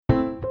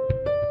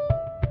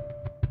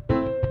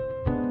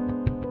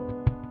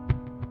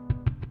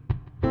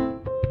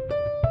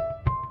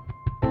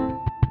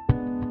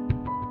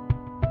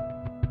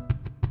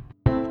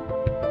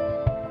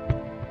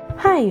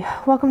Hi,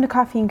 welcome to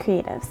Coffee and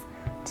Creatives.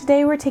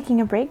 Today we're taking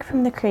a break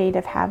from the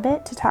creative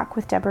habit to talk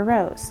with Deborah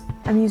Rose,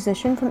 a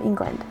musician from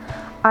England.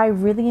 I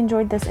really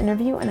enjoyed this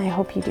interview and I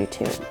hope you do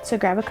too. So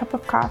grab a cup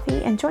of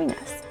coffee and join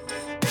us.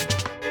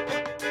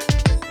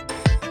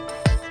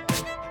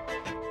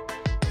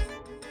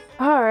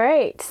 All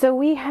right, so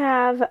we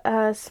have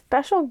a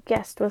special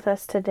guest with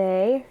us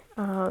today,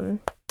 and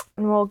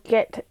we'll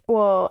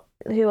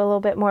do a little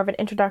bit more of an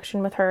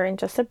introduction with her in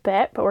just a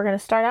bit, but we're going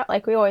to start out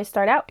like we always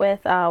start out with,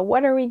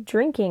 what are we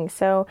drinking?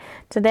 So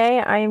today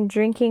I am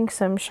drinking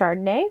some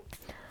Chardonnay.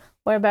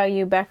 What about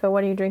you, Becca?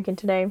 What are you drinking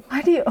today?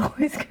 Why do you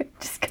always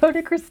just go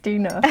to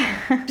Christina?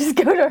 Just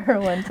go to her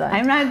one time.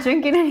 I'm not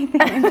drinking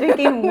anything. I'm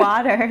drinking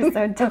water,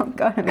 so don't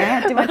go to me. I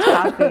had too much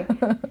coffee.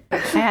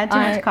 I had too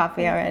much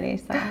coffee already,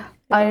 so.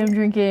 I am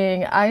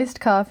drinking iced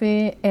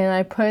coffee, and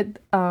I put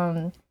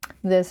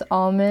this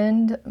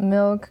almond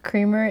milk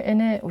creamer in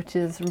it, which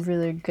is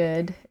really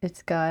good.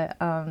 It's got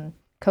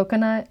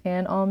coconut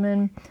and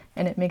almond,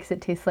 and it makes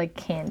it taste like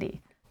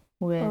candy,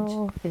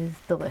 which is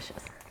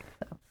delicious.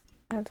 So.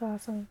 That's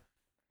awesome.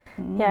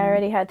 Yeah, I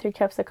already had 3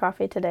 cups of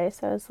coffee today,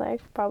 so I was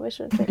like, probably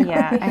shouldn't drink coffee.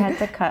 Yeah, I had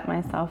to cut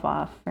myself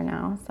off for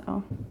now,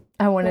 so.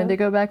 I wanted to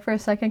go back for a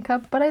second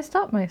cup, but I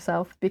stopped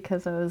myself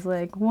because I was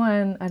like,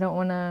 1, I don't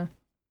want to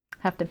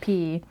have to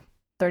pee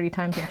 30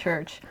 times in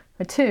church,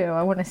 but 2,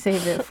 I want to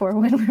save it for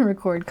when we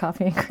record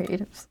Coffee and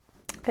Creatives.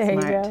 There you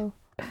go.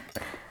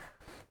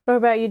 What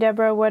about you,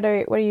 Deborah? What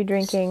are you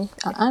drinking?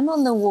 I'm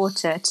on the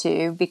water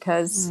too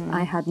because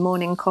I had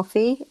morning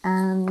coffee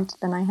and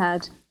then I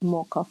had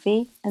more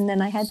coffee and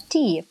then I had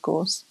tea, of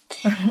course.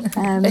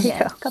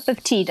 Cup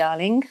of tea,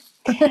 darling.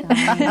 And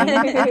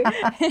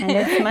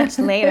it's much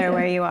later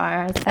where you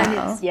are as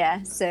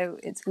well. So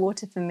it's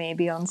water for me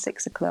beyond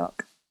 6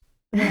 o'clock.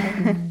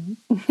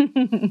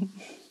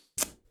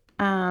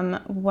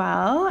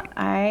 Well,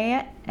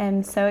 I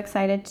am so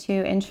excited to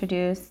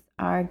introduce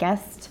our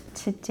guest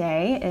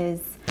today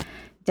is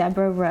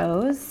Deborah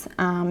Rose.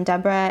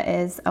 Deborah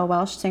is a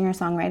Welsh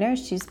singer-songwriter.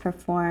 She's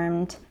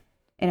performed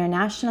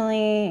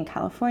internationally in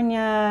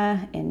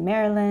California, in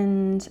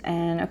Maryland,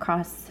 and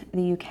across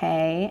the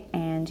UK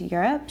and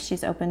Europe.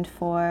 She's opened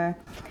for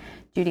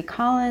Judy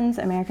Collins,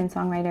 American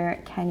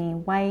songwriter Kenny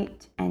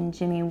White, and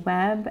Jimmy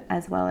Webb,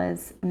 as well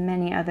as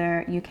many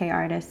other UK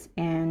artists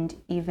and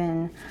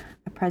even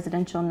a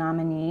presidential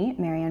nominee,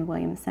 Marianne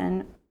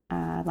Williamson,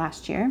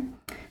 last year.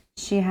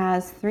 She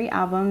has 3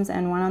 albums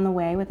and 1 on the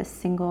way with a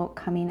single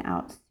coming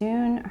out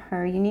soon.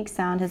 Her unique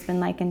sound has been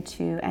likened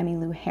to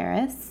Emmylou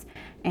Harris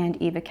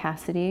and Eva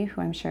Cassidy,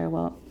 who I'm sure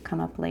will come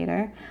up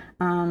later.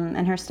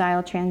 And her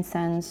style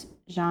transcends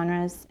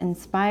genres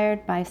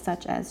inspired by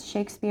such as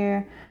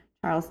Shakespeare,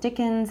 Charles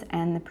Dickens,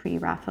 and the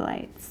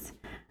Pre-Raphaelites.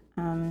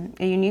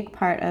 A unique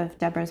part of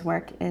Deborah's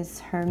work is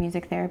her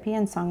music therapy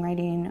and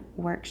songwriting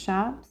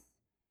workshops.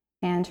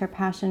 And her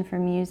passion for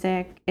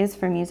music,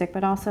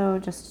 but also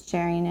just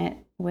sharing it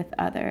with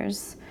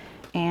others.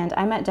 And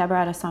I met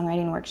Deborah at a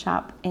songwriting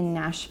workshop in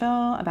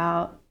Nashville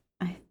about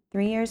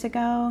 3 years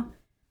ago.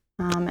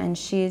 And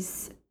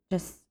she's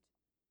just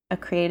a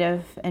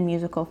creative and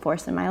musical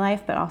force in my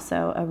life, but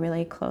also a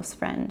really close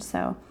friend.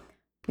 So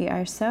we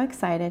are so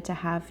excited to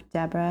have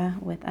Deborah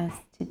with us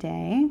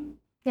today.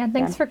 Yeah,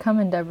 thanks for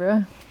coming,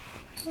 Deborah.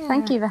 Yeah.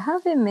 Thank you for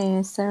having me.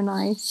 It's so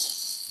nice.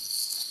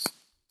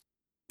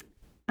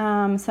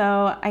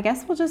 So I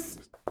guess we'll just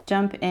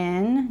jump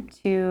in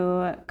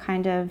to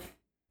kind of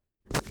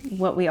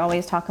what we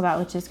always talk about,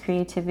 which is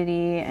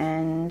creativity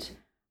and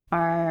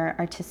our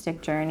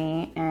artistic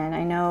journey. And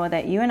I know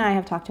that you and I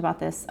have talked about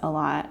this a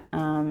lot,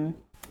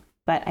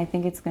 but I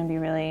think it's going to be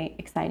really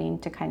exciting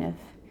to kind of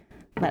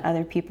let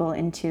other people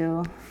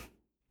into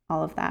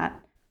all of that.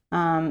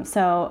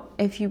 So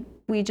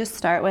we just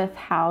start with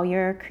how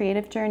your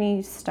creative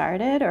journey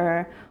started,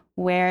 or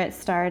where it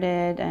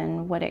started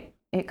and what it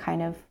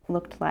kind of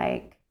looked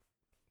like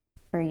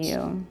for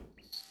you.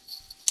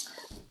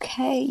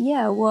 Okay,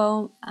 yeah,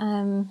 well,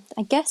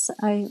 I guess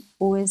I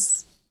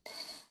always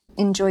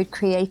enjoyed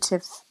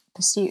creative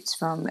pursuits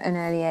from an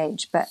early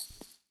age, but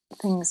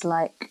things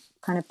like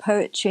kind of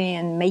poetry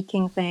and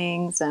making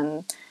things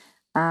and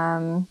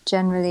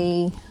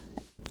generally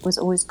was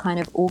always kind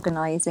of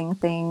organizing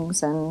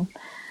things, and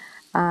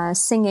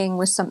singing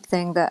was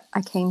something that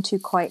I came to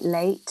quite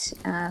late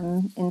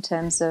in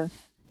terms of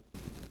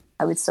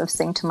I would sort of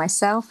sing to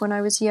myself when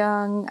I was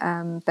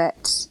young,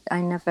 but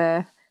I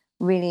never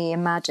really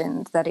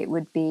imagined that it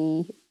would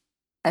be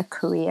a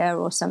career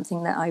or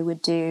something that I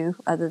would do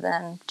other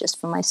than just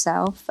for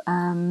myself.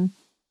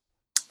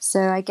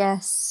 So I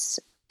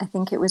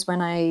think it was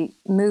when I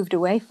moved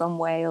away from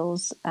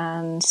Wales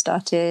and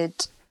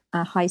started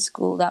high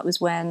school, that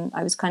was when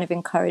I was kind of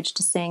encouraged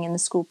to sing in the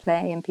school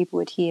play and people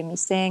would hear me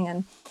sing.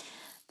 And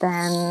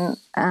then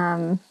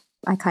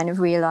I kind of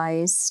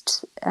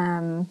realized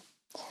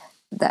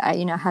that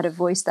I, had a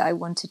voice that I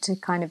wanted to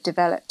kind of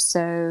develop.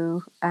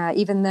 So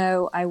even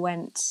though I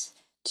went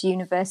to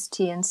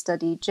university and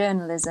studied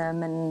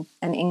journalism and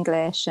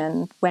English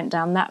and went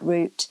down that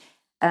route,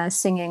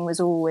 singing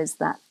was always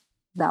that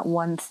that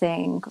one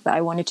thing that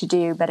I wanted to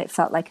do, but it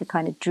felt like a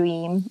kind of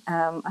dream.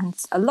 And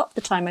a lot of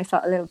the time I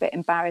felt a little bit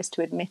embarrassed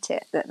to admit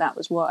it, that that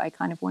was what I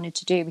kind of wanted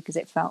to do, because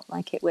it felt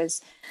like it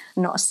was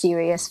not a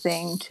serious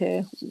thing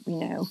to,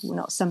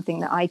 not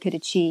something that I could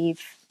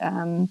achieve.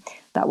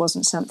 That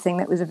wasn't something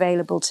that was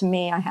available to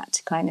me. I had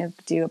to kind of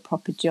do a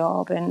proper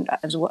job and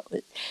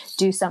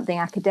do something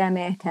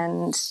academic.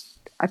 And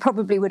I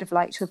probably would have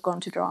liked to have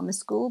gone to drama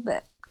school,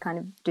 but kind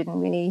of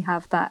didn't really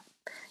have that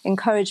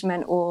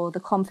encouragement or the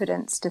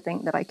confidence to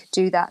think that I could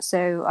do that.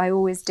 So I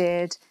always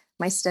did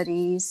my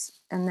studies,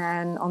 and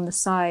then on the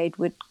side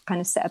would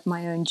kind of set up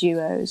my own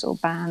duos or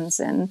bands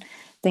and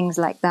things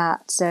like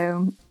that.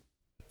 So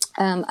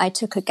I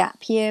took a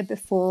gap year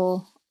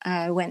before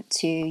I went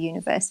to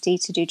university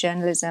to do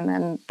journalism,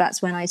 and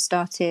that's when I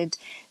started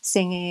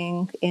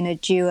singing in a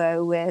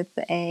duo with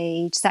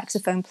a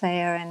saxophone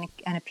player and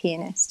a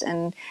pianist.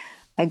 And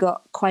I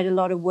got quite a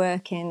lot of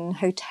work in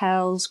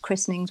hotels,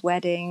 christenings,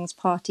 weddings,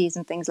 parties,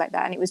 and things like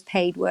that. And it was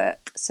paid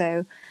work.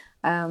 So,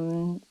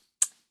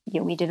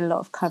 we did a lot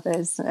of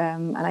covers.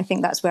 And I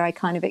think that's where I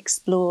kind of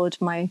explored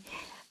my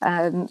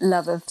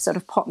love of sort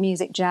of pop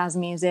music, jazz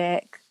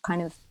music,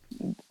 kind of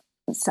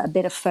a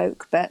bit of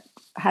folk, but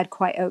had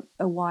quite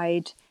a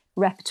wide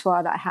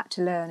repertoire that I had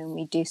to learn. And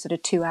we do sort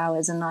of 2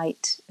 hours a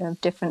night of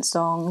different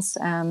songs.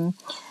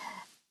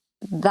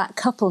 That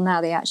couple now,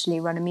 they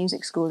actually run a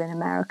music school in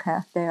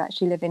America. They're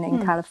actually living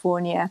in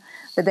California,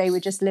 but they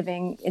were just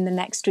living in the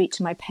next street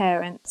to my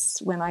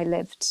parents when I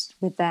lived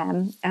with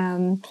them.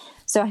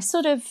 So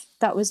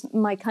that was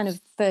my kind of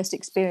first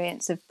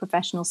experience of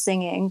professional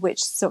singing,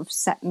 which sort of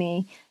set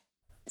me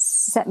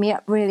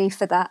up really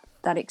for that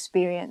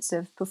experience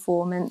of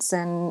performance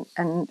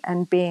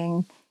and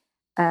being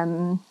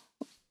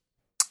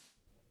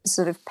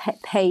sort of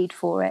paid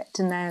for it.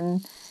 And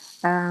then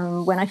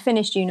when I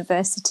finished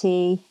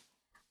university,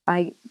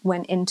 I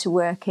went into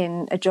work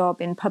in a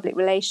job in public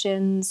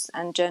relations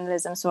and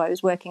journalism. So I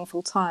was working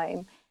full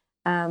time.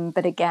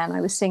 But again,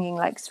 I was singing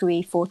like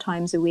 3-4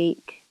 times a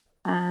week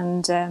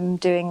and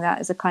doing that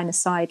as a kind of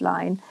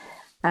sideline.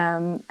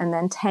 And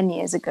then 10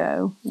 years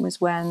ago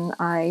was when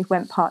I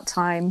went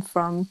part-time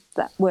from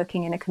that,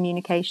 working in a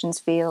communications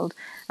field.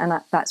 And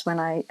that's when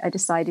I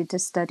decided to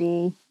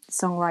study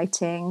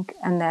songwriting.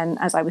 And then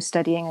as I was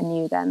studying, I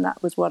knew then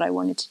that was what I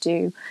wanted to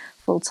do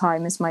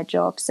full-time as my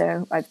job.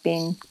 So I've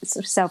been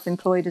sort of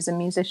self-employed as a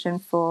musician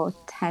for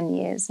 10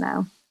 years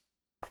now.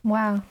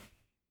 Wow.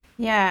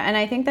 Yeah, and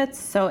I think that's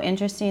so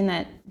interesting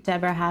that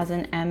Deborah has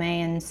an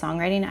MA in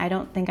songwriting. I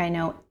don't think I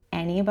know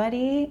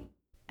anybody,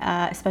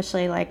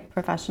 especially like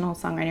professional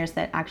songwriters,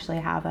 that actually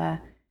have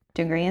a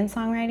degree in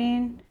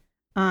songwriting.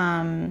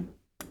 And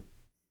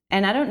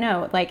I don't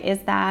know, like,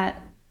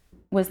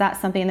 was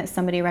that something that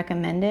somebody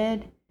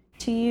recommended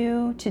to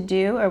you to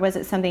do, or was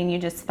it something you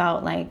just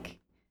felt like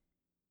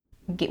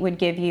would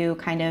give you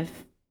kind of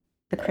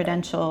the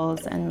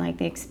credentials and like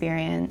the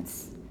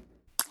experience?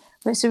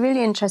 Well, it's a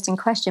really interesting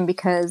question,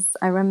 because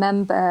I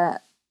remember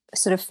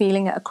sort of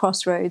feeling at a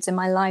crossroads in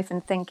my life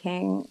and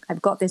thinking,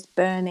 I've got this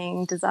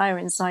burning desire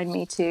inside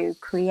me to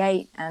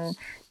create and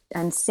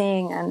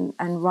sing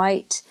and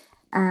write.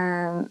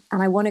 And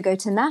I want to go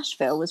to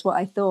Nashville, was what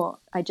I thought.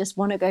 I just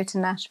want to go to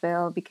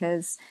Nashville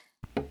because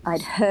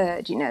I'd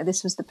heard,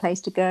 this was the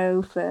place to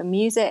go for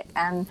music.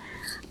 And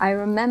I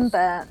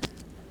remember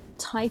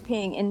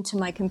typing into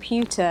my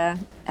computer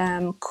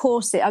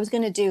courses. I was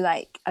going to do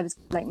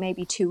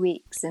maybe 2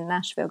 weeks in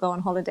Nashville, go on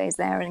holidays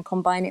there and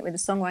combine it with a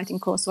songwriting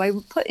course. So I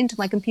put into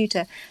my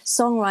computer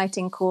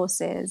songwriting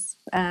courses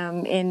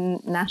in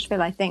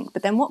Nashville, I think.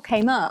 But then what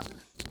came up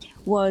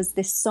was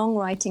this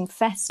songwriting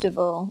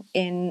festival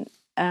in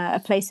a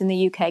place in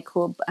the UK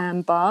called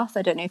Bath.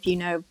 I don't know if you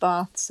know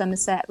Bath,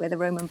 Somerset, where the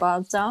Roman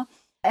baths are.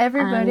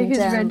 Everybody who's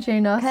read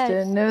Jane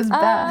Austen knows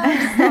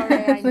Bath.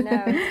 Sorry, I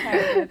know. It's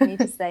terrible of me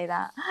to say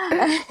that.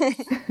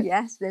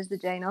 Yes, there's the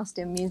Jane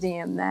Austen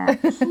Museum there.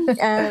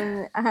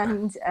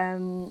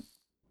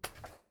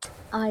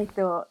 I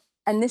thought,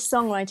 and this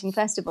songwriting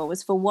festival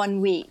was for 1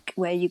 week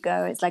where you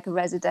go, it's like a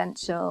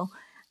residential,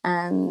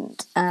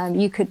 and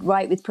you could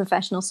write with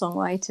professional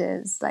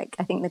songwriters. Like,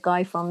 I think the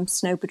guy from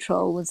Snow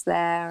Patrol was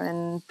there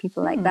and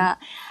people like that.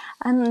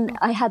 And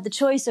I had the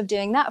choice of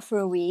doing that for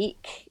a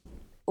week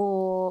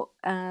or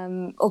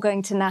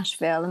going to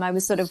Nashville, and I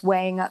was sort of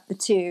weighing up the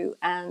two,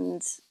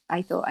 and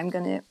I thought I'm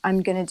gonna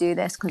do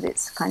this because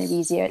it's kind of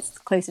easier, it's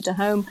closer to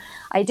home.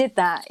 I did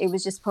that. It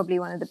was just probably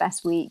one of the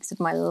best weeks of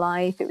my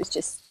life. It was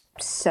just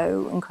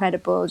so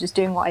incredible, just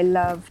doing what I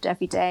loved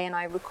every day. And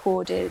I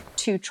recorded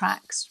 2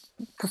 tracks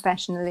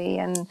professionally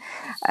and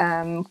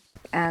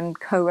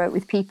co-wrote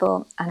with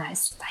people, and I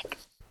was like,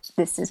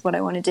 this is what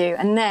I want to do.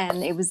 And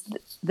then it was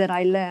that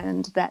I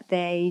learned that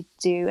they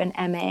do an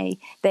MA.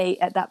 They,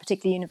 at that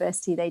particular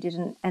university, they did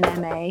an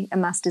MA, a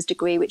master's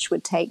degree, which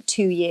would take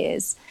 2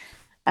 years.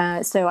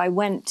 So I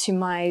went to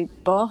my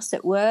boss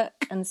at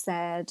work and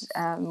said,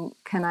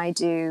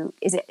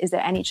 is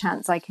there any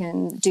chance I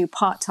can do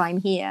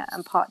part-time here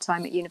and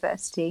part-time at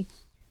university?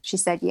 She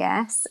said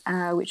yes,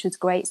 which was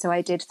great. So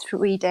I did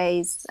 3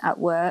 days at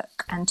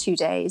work and 2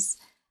 days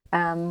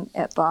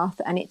at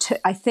Bath, and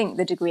I think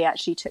the degree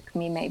actually took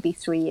me maybe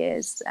 3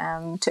 years.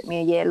 Took me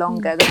a year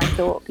longer than I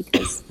thought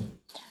because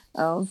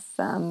of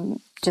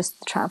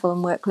just travel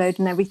and workload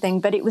and everything.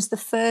 But it was the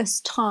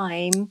first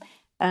time.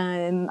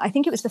 I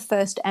think it was the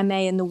first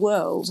MA in the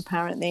world,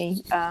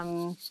 apparently,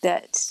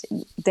 that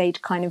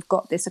they'd kind of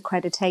got this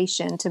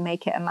accreditation to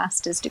make it a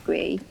master's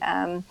degree.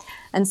 And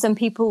some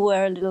people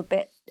were a little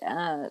bit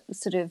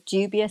sort of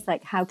dubious,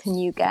 like how can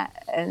you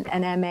get an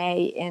MA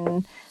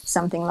in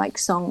something like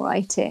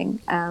songwriting?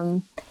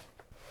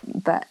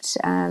 But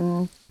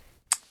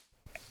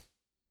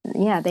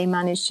they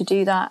managed to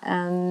do that,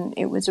 and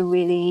it was a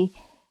really,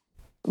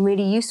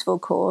 really useful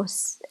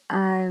course.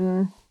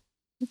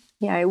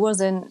 It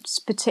wasn't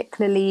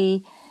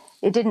particularly,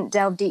 it didn't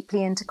delve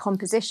deeply into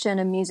composition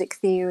and music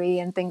theory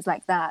and things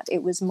like that.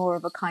 It was more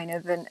of a kind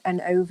of an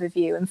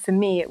overview. And for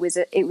me, it was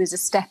a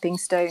stepping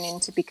stone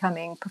into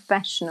becoming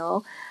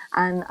professional.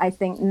 And I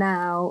think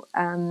now,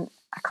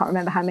 I can't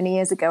remember how many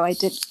years ago I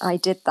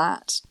did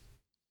that.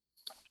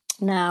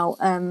 Now,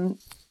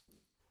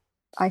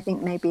 I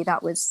think maybe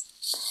that was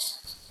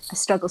a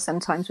struggle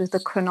sometimes with the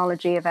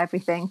chronology of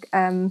everything.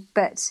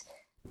 But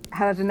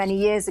however many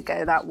years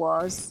ago that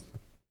was,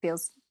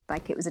 feels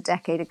like it was a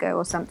decade ago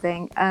or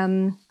something.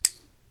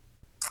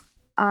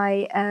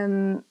 I've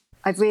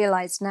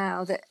realised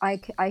now that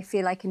I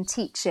feel I can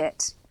teach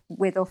it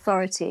with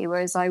authority,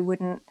 whereas I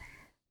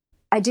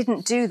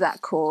didn't do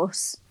that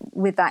course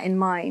with that in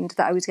mind,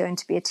 that I was going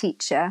to be a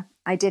teacher.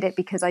 I did it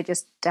because I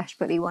just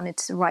desperately wanted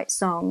to write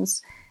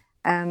songs,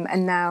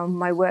 and now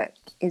my work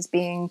is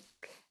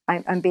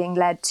I'm being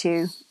led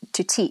to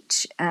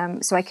teach,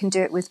 so I can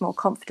do it with more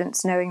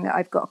confidence, knowing that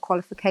I've got a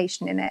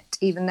qualification in it,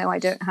 even though I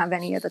don't have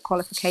any other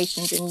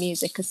qualifications in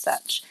music as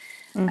such.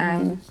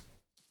 That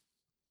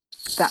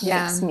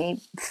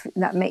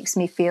makes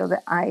me feel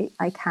that I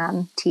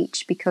can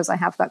teach because I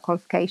have that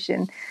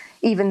qualification,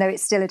 even though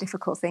it's still a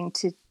difficult thing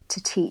to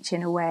teach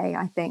in a way,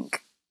 I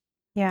think.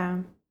 Yeah.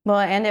 Well,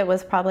 and it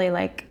was probably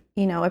like,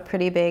 a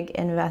pretty big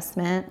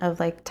investment of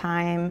like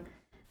time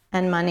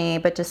and money,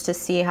 but just to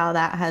see how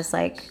that has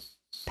like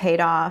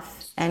paid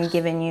off and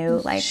given you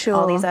like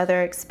all these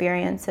other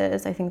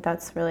experiences, I think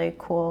that's really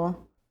cool.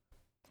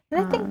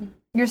 And I think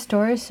your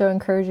story is so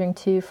encouraging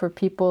too for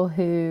people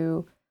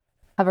who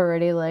have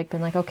already like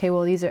been like, okay,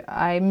 well,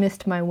 I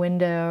missed my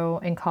window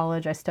in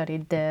college, I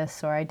studied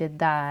this or I did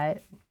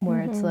that,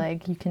 where it's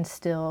like you can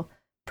still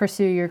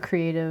pursue your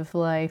creative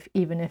life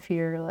even if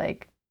you're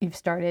like you've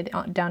started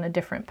down a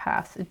different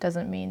path. It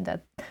doesn't mean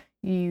that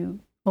you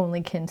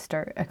only can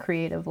start a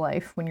creative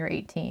life when you're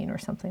 18 or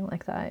something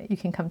like that. You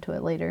can come to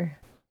it later.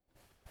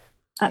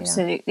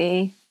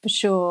 Absolutely, for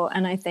sure.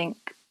 And I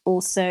think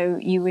also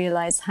you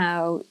realize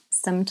how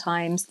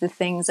sometimes the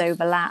things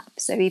overlap.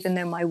 So even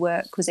though my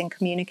work was in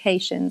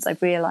communications,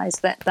 I've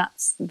realized that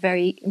that's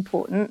very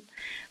important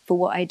for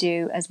what I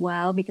do as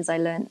well, because I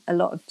learned a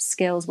lot of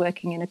skills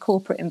working in a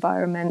corporate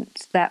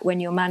environment, that when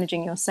you're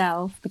managing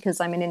yourself,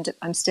 because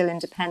I'm still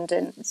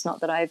independent, it's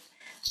not that I've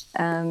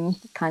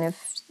kind of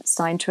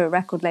signed to a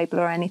record label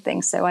or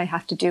anything, so I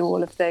have to do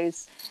all of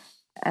those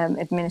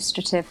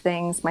administrative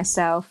things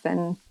myself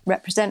and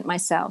represent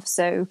myself.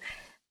 So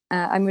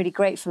I'm really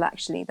grateful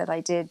actually that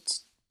I did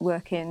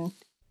work in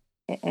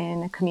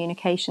a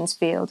communications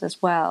field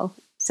as well.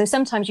 So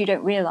sometimes you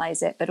don't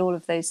realize it, but all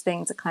of those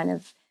things are kind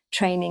of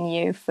training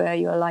you for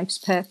your life's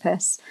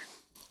purpose,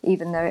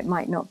 even though it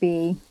might not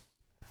be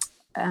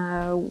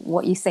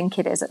what you think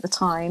it is at the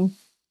time.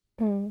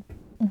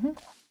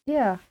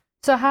 Yeah.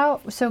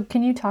 So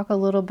can you talk a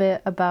little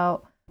bit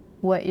about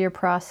what your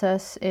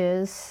process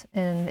is,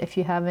 and if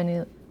you have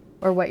any,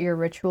 or what your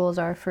rituals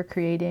are for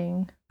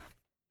creating,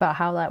 about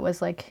how that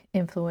was like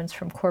influenced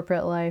from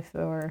corporate life,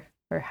 or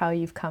how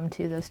you've come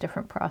to those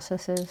different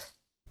processes?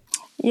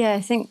 Yeah,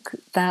 I think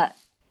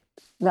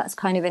that's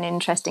kind of an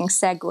interesting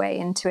segue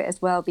into it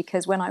as well,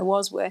 because when I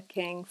was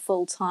working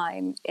full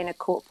time in a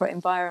corporate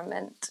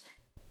environment,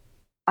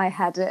 I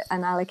had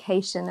an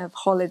allocation of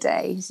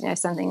holidays,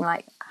 something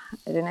like,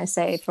 I don't know,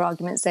 say for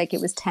argument's sake,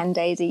 it was 10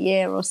 days a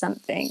year or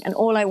something. And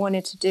all I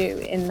wanted to do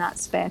in that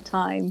spare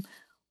time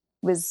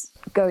was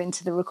go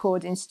into the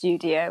recording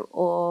studio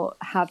or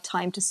have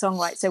time to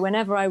songwrite. So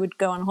whenever I would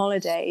go on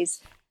holidays,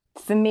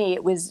 for me,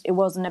 it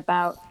wasn't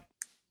about,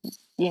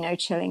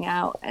 chilling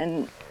out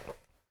and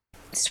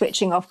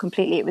switching off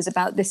completely. It was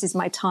about, this is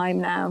my time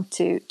now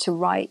to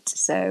write.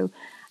 So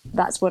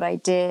that's what I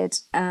did.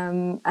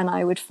 And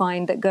I would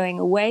find that going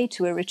away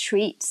to a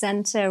retreat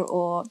centre,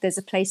 or there's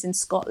a place in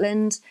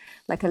Scotland,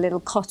 like a little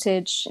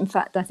cottage. In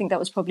fact, I think that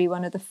was probably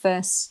one of the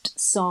first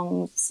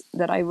songs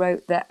that I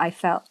wrote that I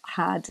felt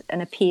had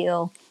an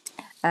appeal,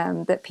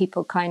 that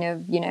people kind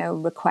of,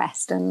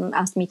 request and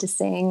ask me to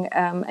sing,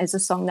 is a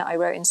song that I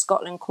wrote in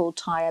Scotland called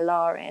Tyr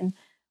Larin,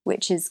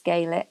 which is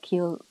Gaelic.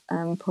 You'll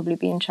probably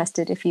be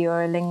interested if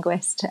you're a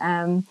linguist. I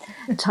am.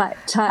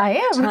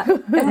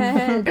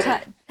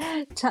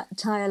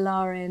 Tyr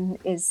Larin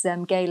is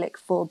Gaelic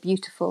for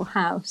beautiful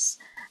house.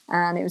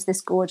 And it was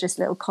this gorgeous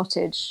little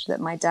cottage that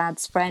my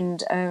dad's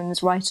friend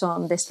owns right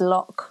on this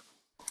loch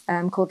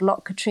called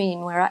Lot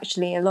Katrine, where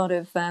actually a lot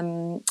of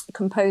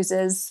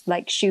composers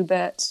like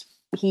Schubert,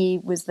 he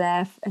was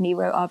there and he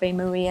wrote Ave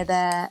Maria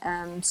there.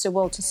 Sir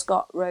Walter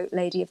Scott wrote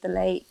Lady of the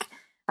Lake.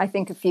 I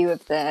think a few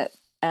of the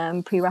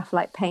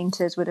pre-Raphaelite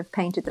painters would have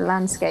painted the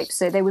landscape.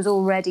 So there was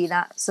already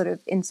that sort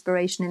of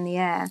inspiration in the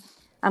air.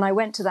 And I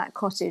went to that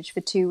cottage for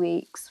 2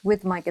 weeks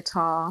with my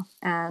guitar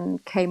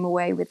and came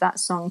away with that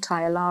song,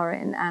 Tyr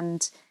Larin.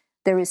 And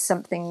there is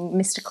something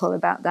mystical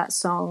about that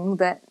song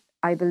that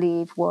I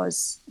believe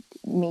was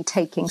me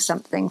taking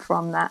something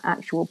from that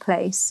actual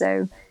place.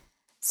 So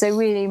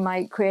really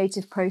my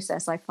creative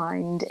process, I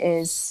find,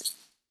 is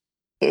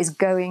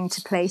going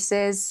to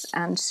places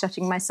and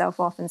shutting myself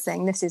off and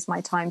saying, this is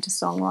my time to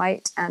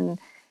songwrite, and,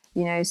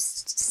 you know,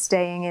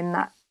 staying in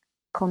that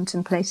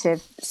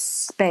contemplative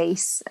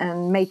space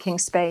and making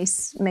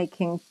space,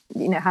 you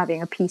know,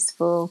 having a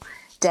peaceful,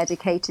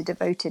 dedicated,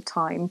 devoted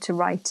time to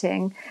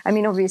writing. I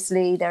mean,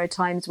 obviously there are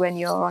times when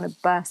you're on a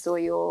bus or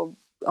you're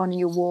on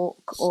your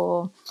walk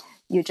or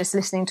you're just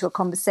listening to a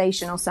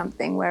conversation or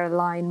something where a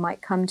line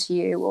might come to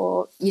you,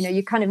 or, you know,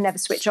 you kind of never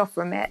switch off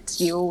from it.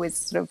 You're always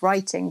sort of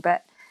writing.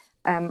 But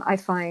I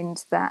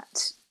find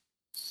that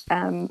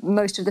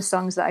most of the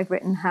songs that I've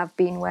written have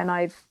been when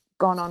I've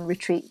gone on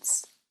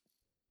retreats,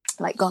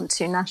 like gone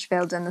to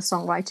Nashville, done the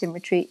songwriting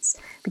retreats,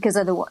 because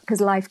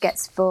life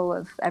gets full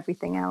of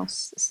everything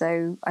else.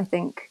 So I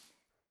think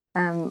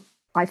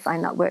I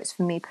find that works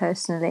for me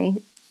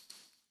personally.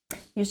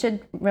 You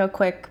should, real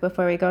quick,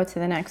 before we go to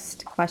the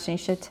next question, you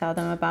should tell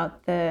them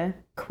about the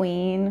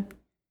Queen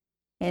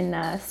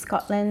in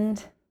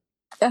Scotland.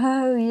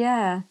 Oh,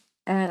 yeah.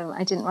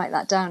 I didn't write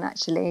that down,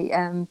 actually.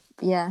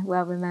 Yeah,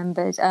 well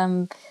remembered.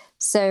 And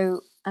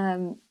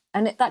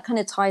that kind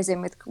of ties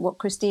in with what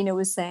Christina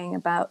was saying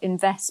about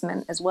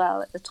investment as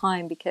well at the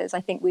time, because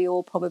I think we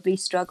all probably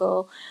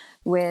struggle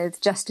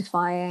with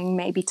justifying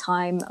maybe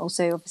time,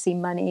 also obviously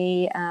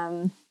money.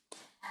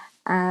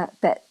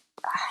 But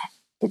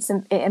it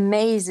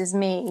amazes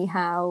me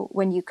how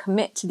when you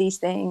commit to these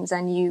things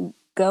and you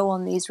go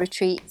on these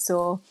retreats,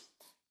 or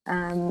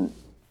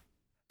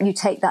you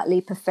take that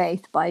leap of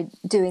faith by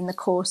doing the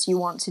course you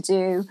want to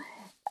do,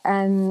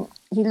 and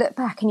you look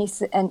back and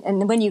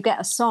and when you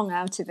get a song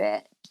out of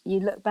it, you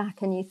look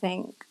back and you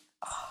think,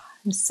 oh,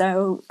 I'm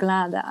so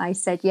glad that I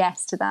said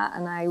yes to that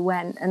and I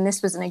went. And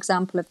this was an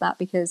example of that,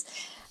 because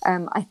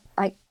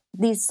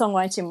these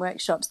songwriting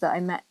workshops that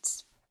I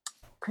met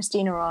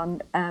Christina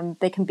on,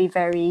 they can be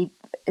very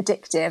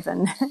addictive,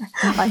 and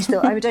I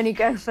thought I would only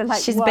go for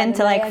like she's one, been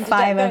to like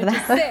 5 of them.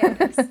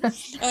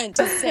 I went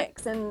to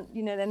 6, and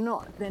you know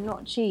they're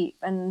not cheap,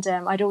 and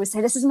I'd always say,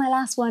 this is my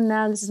last one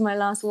now, this is my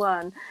last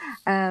one,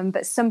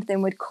 but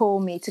something would call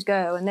me to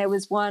go. And there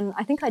was one,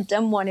 I think I'd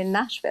done one in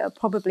Nashville,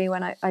 probably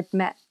when I'd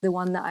met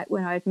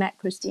when I'd met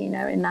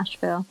Christina in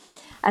Nashville,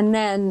 and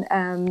then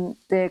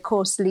the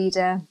course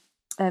leader,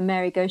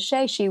 Mary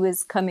Gaucher, she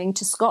was coming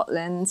to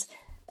Scotland,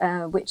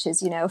 which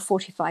is, you know, a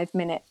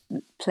 45-minute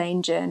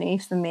plane journey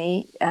for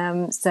me.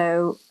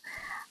 So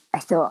I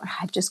thought,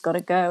 I've just got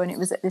to go. And it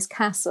was at this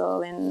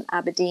castle in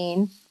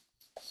Aberdeen.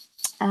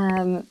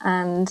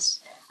 And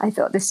I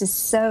thought, this is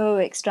so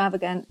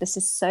extravagant. This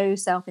is so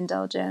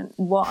self-indulgent.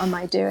 What am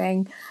I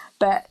doing?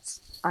 But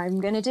I'm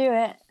going to do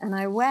it. And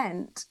I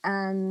went.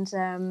 And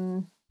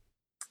the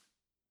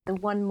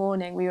one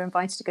morning we were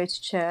invited to go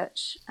to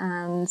church,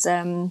 and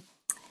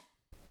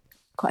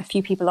quite a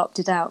few people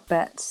opted out,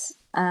 but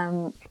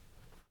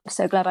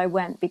so glad I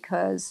went,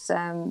 because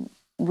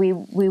we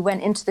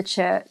went into the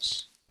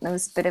church. There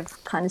was a bit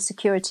of kind of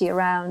security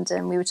around,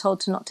 and we were told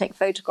to not take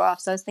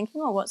photographs. I was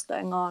thinking, oh, what's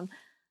going on?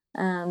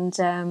 And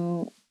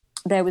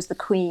there was the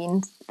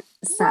Queen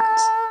sat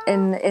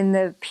in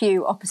the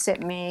pew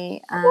opposite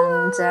me,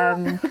 and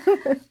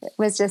it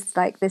was just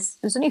like this.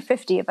 There was only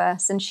 50 of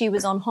us, and she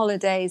was on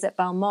holidays at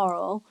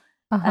Balmoral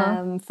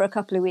for a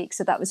couple of weeks,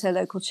 so that was her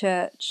local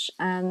church.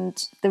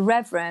 And the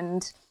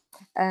Reverend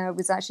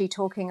was actually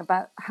talking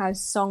about how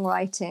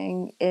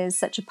songwriting is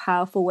such a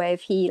powerful way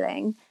of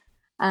healing,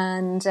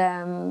 and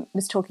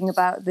was talking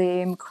about the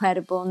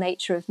incredible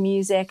nature of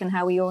music and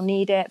how we all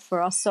need it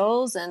for our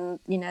souls. And,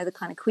 you know, the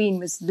kind of Queen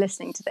was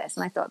listening to this,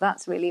 and I thought,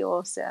 that's really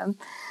awesome.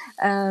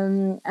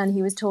 And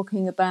he was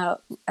talking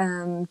about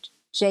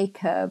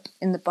Jacob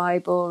in the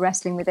Bible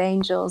wrestling with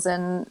angels,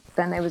 and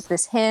then there was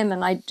this hymn,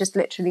 and I just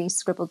literally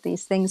scribbled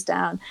these things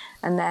down,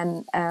 and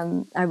then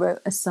I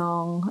wrote a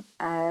song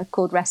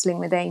called Wrestling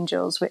with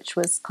Angels, which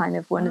was kind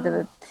of one of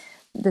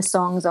the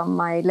songs on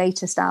my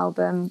latest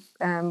album,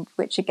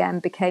 which again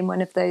became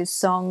one of those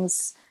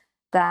songs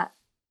that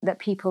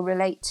people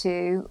relate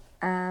to.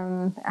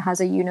 It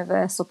has a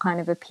universal kind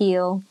of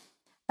appeal.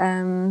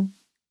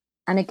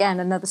 And again,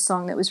 another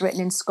song that was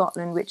written in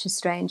Scotland, which is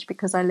strange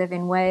because I live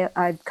in Wales.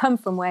 I come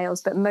from Wales,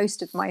 but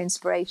most of my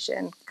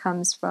inspiration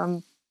comes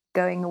from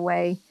going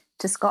away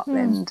to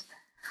Scotland.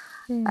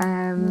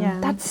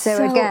 That's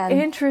so again,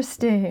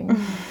 interesting.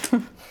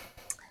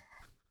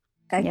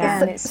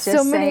 Again, it's just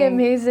so many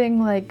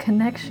amazing like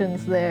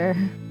connections there.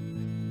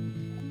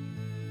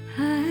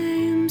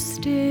 I'm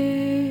still,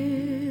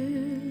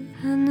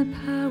 and the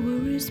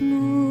power is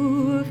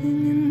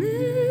moving in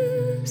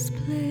this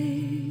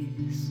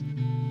place,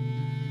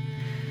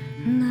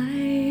 and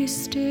I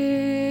still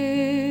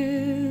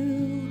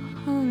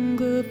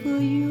hunger for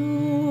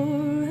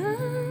your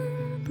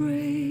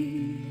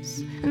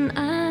embrace. And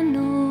I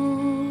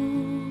know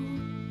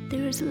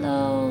there's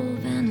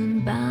love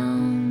and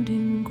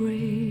unbounding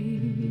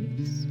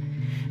grace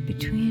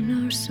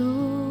between our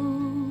souls.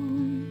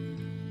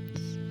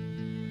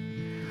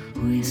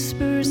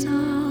 Whispers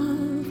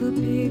of a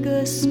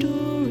bigger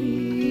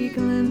story,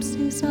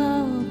 glimpses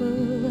of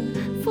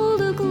a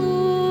fuller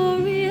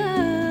glory. I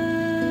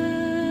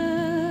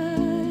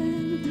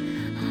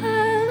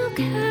look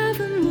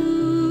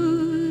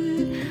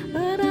heavenward,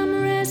 but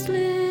I'm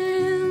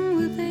wrestling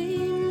with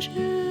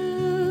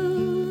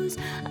angels.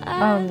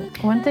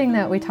 One thing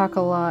that we talk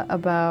a lot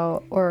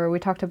about, or we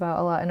talked about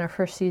a lot in our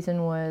first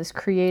season, was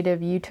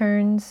creative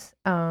U-turns.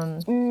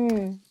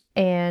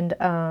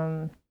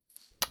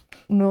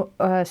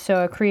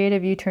 So a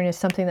creative U-turn is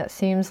something that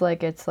seems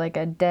like it's like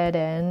a dead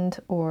end,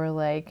 or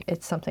like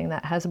it's something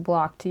that has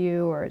blocked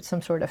you, or it's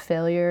some sort of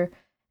failure,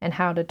 and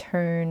how to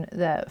turn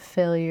that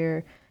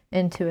failure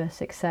into a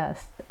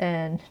success.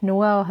 And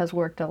Noelle has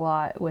worked a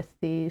lot with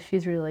these.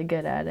 She's really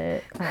good at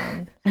it.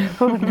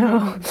 Oh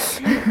no.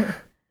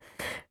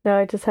 No,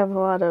 I just have a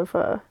lot of,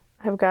 I've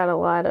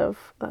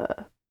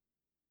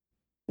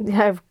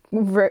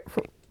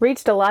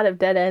reached a lot of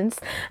dead ends,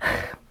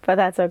 but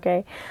that's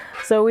okay.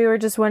 So we were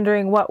just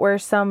wondering, what were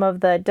some of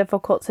the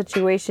difficult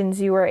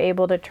situations you were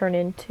able to turn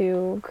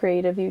into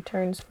creative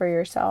U-turns for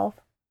yourself?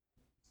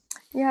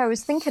 Yeah, I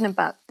was thinking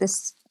about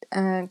this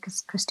because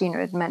Christina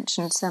had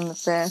mentioned some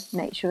of the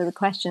nature of the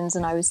questions,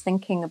 and I was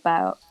thinking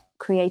about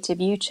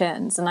creative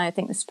U-turns, and I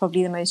think this is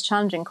probably the most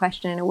challenging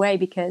question in a way,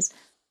 because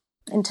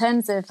in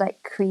terms of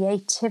like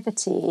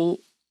creativity,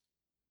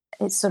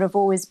 it's sort of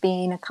always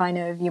been a kind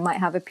of, you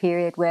might have a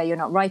period where you're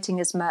not writing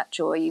as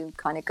much, or you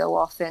kind of go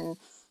off and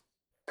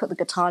put the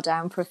guitar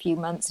down for a few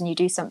months and you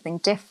do something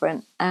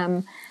different.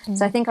 So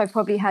I think I've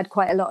probably had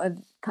quite a lot of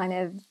kind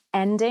of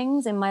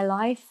endings in my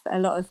life, a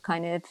lot of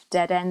kind of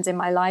dead ends in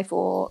my life,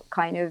 or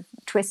kind of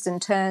twists and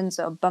turns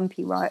or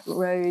bumpy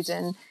road.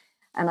 And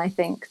I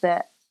think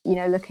that, you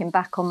know, looking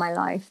back on my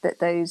life, that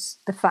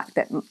the fact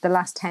that the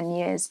last 10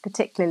 years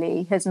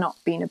particularly has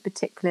not been a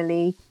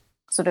particularly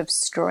sort of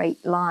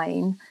straight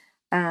line,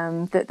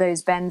 that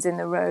those bends in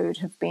the road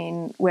have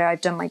been where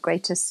I've done my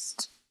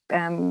greatest,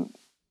 well,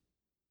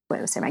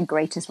 I would say my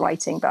greatest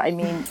writing, but I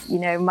mean, you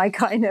know, my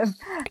kind of,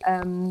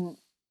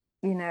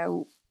 you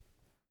know,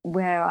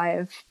 where I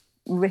have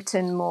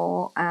written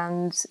more,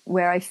 and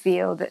where I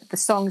feel that the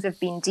songs have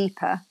been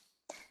deeper,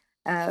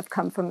 have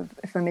come from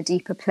a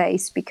deeper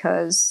place,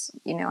 because,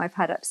 you know, I've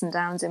had ups and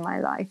downs in my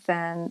life,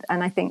 and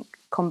I think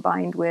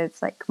combined with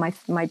like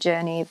my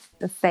journey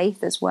of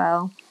faith as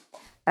well.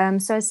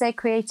 So I say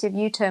creative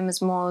U-turn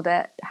is more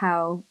that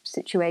how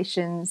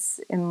situations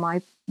in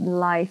my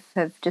life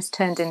have just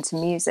turned into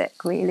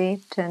music,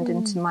 really turned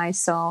into my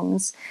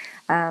songs,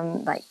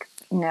 like,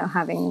 you know,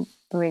 having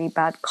a really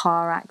bad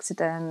car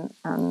accident,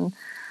 and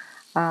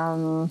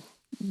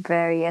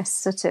various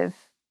sort of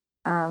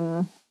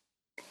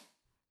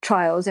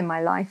trials in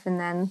my life, and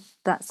then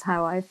that's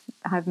how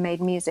I've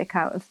made music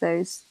out of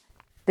those,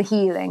 the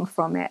healing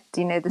from it.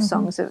 You know, the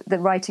songs, the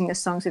writing the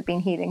songs have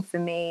been healing for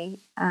me,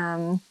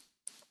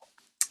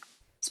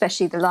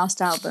 especially the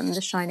last album,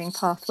 The Shining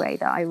Pathway,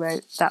 that I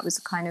wrote. That was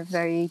a kind of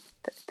very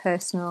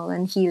personal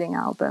and healing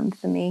album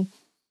for me.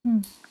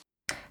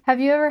 Have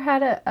you ever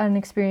had an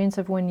experience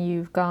of when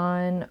you've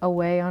gone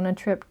away on a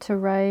trip to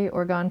write,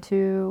 or gone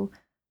to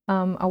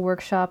a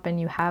workshop and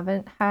you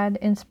haven't had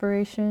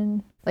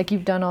inspiration? Like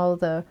you've done all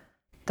the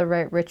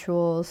right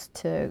rituals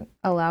to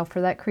allow for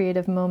that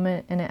creative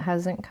moment and it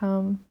hasn't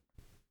come?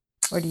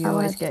 Or do you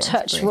always get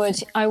touch inspiration?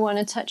 wood? I want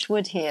to touch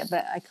wood here,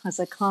 but because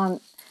I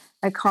can't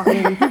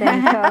really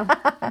think of.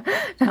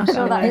 I'm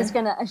sure that is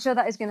gonna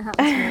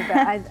happen to me. But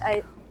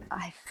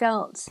I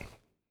felt.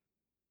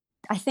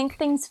 I think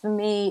things for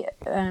me,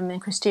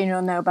 and Christina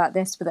will know about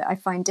this, but that I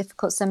find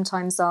difficult.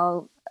 Sometimes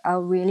I'll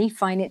really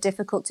find it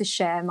difficult to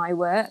share my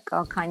work.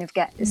 I'll kind of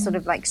get this sort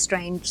of like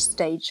strange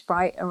stage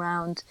fright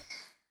around,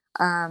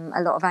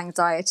 a lot of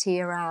anxiety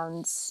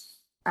around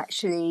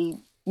actually,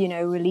 you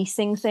know,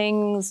 releasing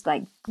things,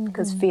 like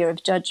because fear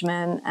of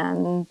judgment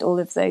and all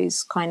of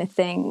those kind of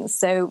things.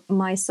 So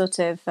my sort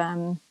of,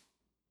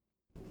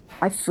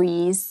 I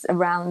freeze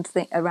around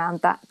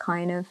that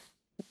kind of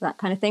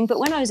thing. But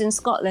when I was in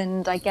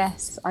Scotland, I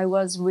guess I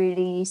was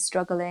really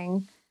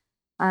struggling,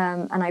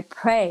 and I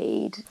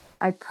prayed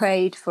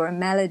for a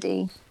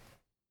melody,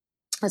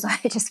 as I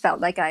just felt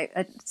like I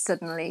had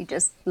suddenly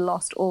just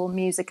lost all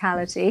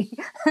musicality.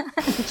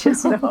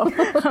 Just thought,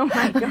 oh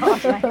my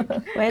God, like,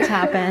 Which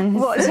happens.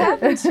 what's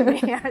happened to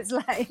me? I was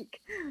like,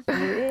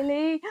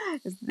 really?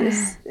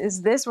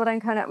 Is this what I'm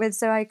coming up with?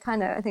 So I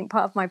think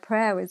part of my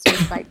prayer was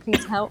just like,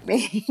 please help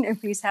me,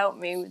 please help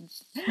me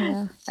with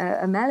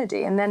a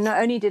melody. And then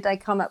not only did I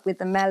come up with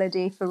the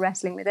melody for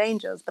Wrestling with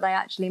Angels, but I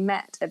actually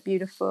met a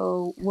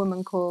beautiful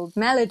woman called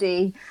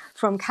Melody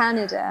from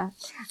Canada,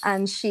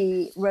 and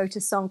she wrote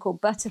a song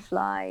called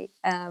Butterfly,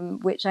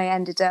 which I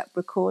ended up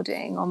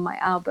recording on my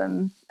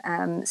album.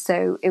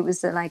 So it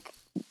was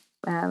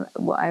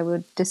what I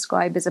would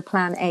describe as a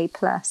plan A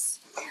plus.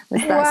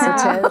 Was that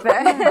sort of?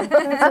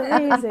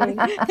 That's amazing.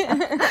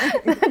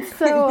 That's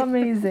so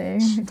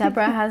amazing.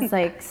 Deborah has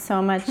like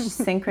so much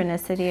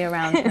synchronicity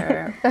around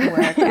her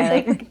work.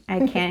 I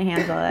can't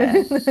handle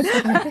it. But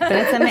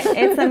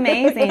it's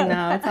amazing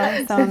though. It's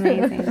always so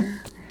amazing.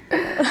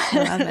 I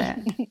love it.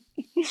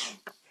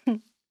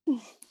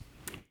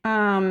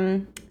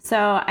 So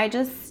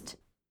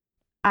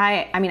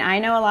I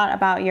know a lot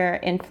about your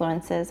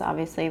influences.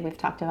 Obviously, we've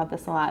talked about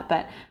this a lot,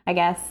 but I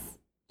guess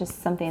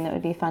just something that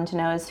would be fun to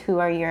know is, who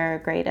are your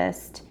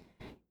greatest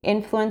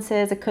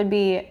influences? It could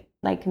be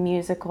like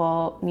music,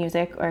 or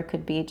it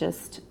could be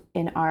just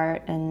in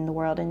art and the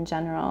world in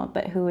general.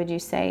 But who would you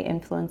say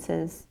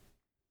influences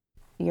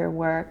your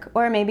work?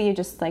 Or maybe you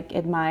just like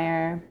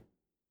admire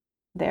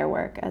their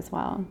work as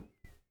well.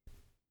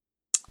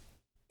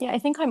 Yeah, I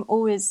think I'm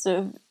always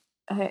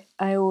I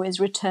always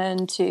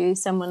return to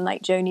someone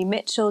like Joni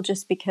Mitchell,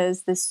 just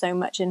because there's so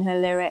much in her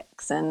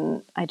lyrics,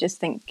 and I just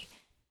think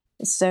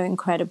it's so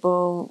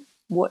incredible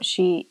what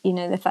she,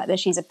 the fact that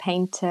she's a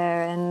painter,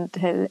 and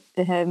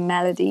her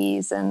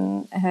melodies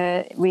and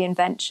her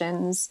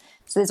reinventions.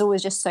 So there's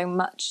always just so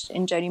much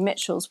in Joni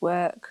Mitchell's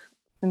work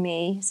for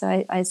me.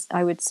 So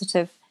I would sort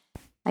of,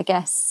 I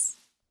guess,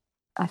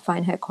 I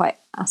find her quite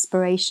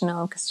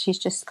aspirational, because she's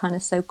just kind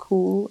of so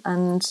cool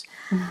and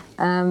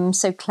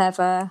so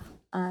clever.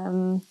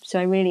 So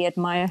I really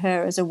admire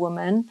her as a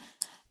woman.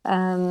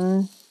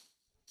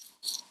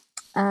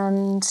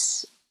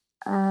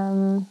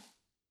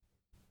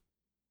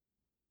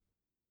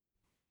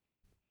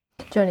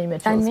 Joni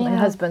Mitchell's my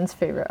husband's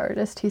favorite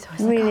artist. He's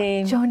always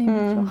really like, oh, Joni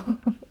Mitchell.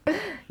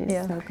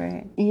 It's so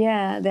great.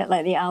 Yeah,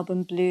 like the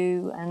album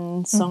Blue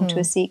and Song to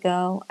a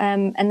Seagull.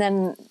 And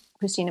then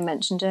Christina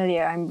mentioned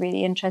earlier, I'm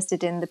really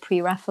interested in the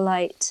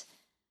pre-Raphaelite,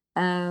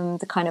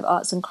 the kind of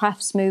arts and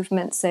crafts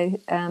movement. So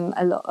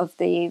a lot of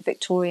the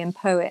Victorian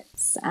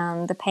poets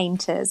and the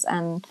painters.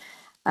 And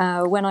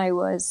when I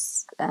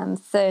was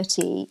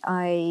 30,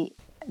 I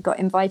got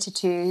invited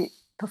to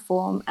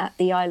perform at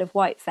the Isle of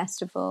Wight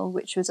Festival,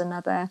 which was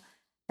a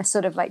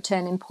sort of like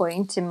turning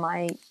point in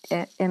my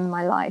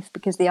life,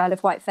 because the Isle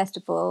of Wight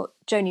Festival,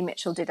 Joni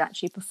Mitchell did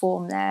actually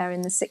perform there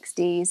in the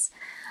 60s,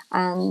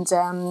 and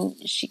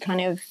she kind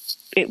of,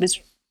 it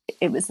was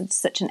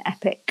such an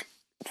epic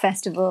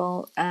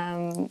festival.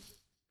 I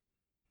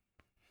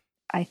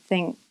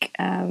think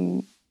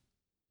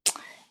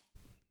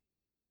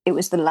it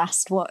was the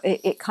last one.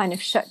 It kind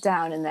of shut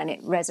down and then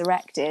it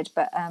resurrected.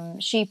 But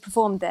she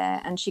performed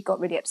there, and she got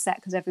really upset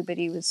because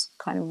everybody was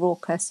kind of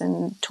raucous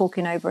and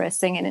talking over her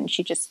singing, and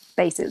she just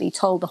basically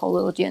told the whole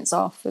audience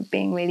off for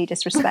being really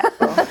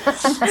disrespectful. Watch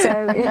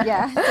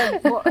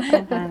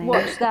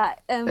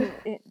that.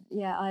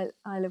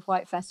 Isle of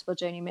Wight Festival,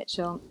 Joni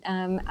Mitchell,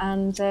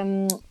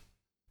 and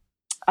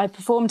I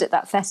performed at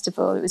that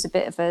festival. It was a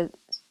bit of a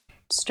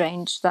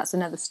strange. That's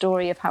another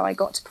story of how I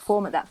got to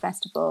perform at that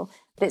festival.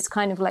 But it's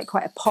kind of like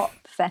quite a pop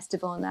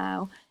festival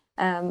now.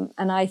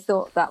 And I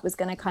thought that was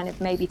going to kind of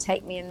maybe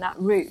take me in that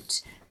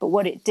route. But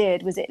what it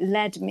did was it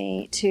led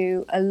me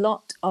to a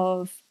lot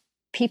of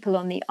people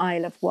on the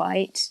Isle of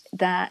Wight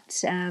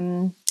that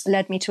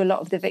led me to a lot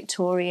of the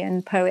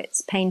Victorian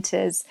poets,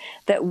 painters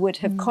that would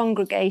have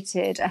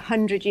congregated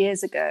 100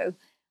 years ago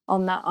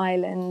on that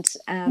island.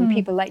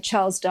 People like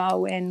Charles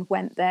Darwin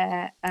went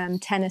there.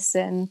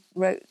 Tennyson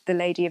wrote The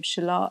Lady of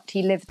Shalott.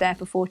 He lived there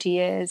for 40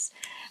 years.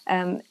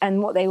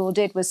 And what they all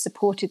did was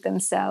supported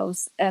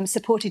themselves,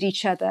 supported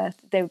each other.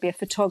 There would be a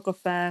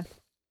photographer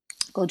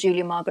called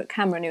Julia Margaret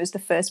Cameron, who was the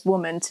first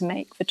woman to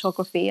make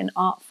photography an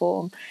art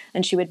form.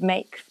 And she would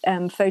make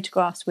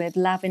photographs with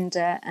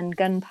lavender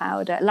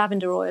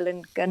oil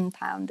and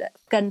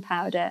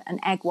gunpowder and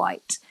egg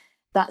white.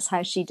 That's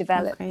how she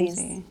developed these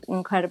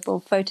incredible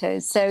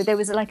photos. So there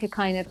was like a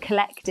kind of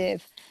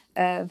collective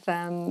of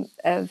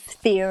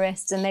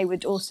theorists, and they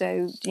would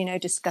also,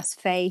 discuss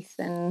faith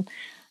and,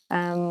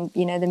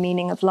 the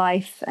meaning of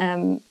life.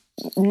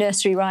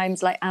 Nursery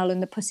rhymes like Owl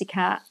and the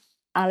Pussycat,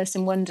 Alice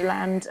in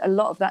Wonderland. A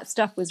lot of that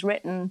stuff was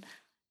written.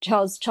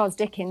 Charles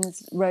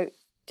Dickens wrote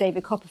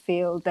David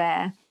Copperfield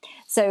there.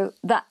 So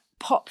that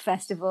pop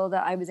festival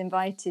that I was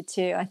invited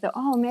to, I thought,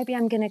 maybe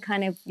I'm going to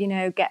kind of,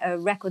 get a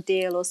record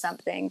deal or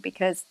something,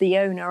 because the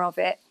owner of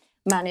it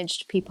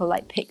managed people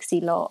like Pixie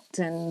Lott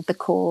and The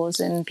Cause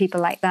and people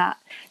like that.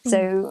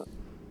 So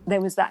there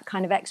was that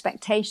kind of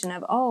expectation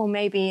of,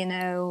 maybe,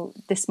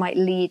 this might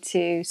lead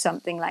to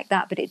something like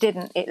that. But it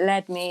didn't. It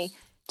led me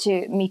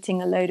to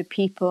meeting a load of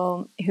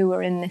people who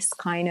were in this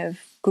kind of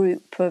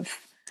group of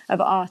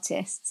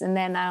artists, and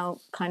they're now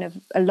kind of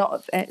a lot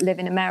of live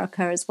in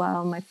America as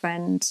well. My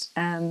friend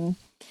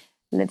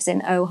lives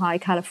in Ojai,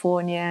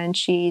 California, and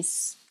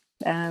she's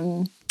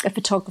a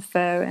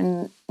photographer,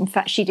 and in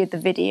fact she did the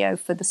video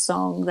for the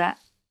song that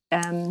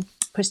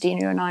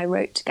Christina and I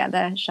wrote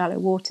together, Shallow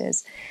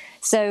Waters.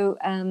 So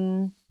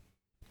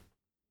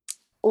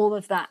all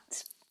of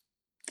that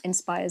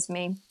inspires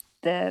me,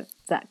 that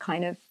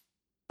kind of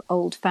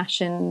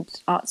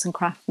old-fashioned arts and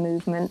craft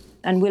movement,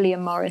 and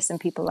William Morris and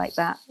people like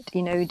that,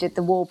 you know, who did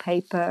the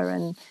wallpaper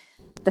and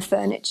the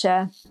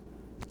furniture.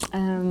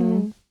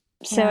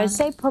 So I'd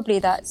say probably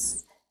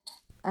that's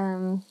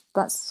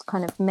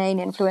kind of main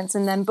influence.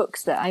 And then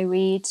books that I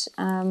read,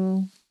 I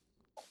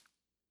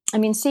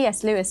mean,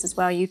 C.S. Lewis as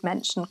well. You'd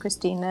mentioned,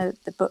 Christina,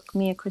 the book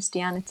Mere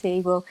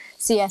Christianity. Well,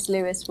 C.S.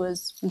 Lewis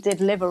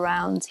did live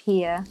around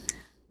here,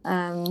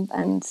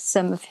 and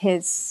some of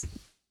his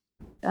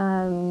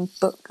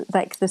book,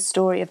 like The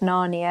Story of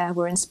Narnia,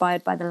 were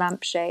inspired by the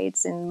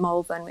lampshades in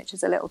Malvern, which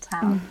is a little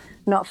town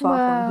not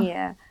far from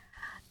here.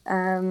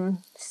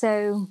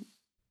 So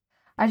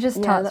I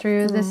just taught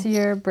through this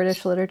year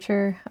British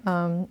literature,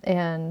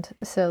 and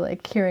so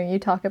like hearing you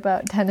talk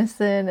about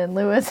Tennyson and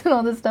Lewis and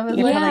all this stuff is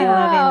like,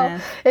 wow,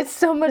 it's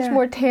so much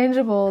more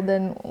tangible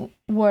than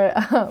what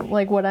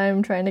what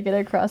I'm trying to get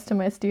across to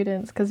my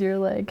students, because you're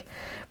like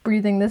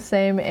breathing the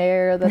same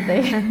air that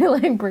they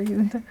like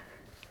breathed.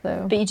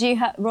 So. But you do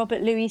have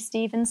Robert Louis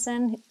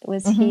Stevenson.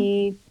 Was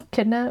he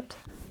kidnapped?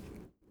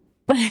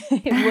 Was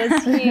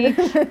he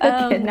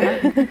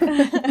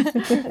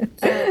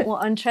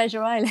what, on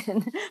Treasure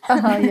Island?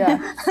 Yeah.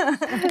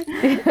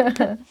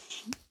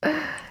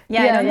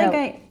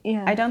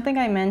 I don't think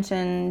I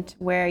mentioned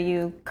where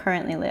you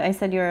currently live. I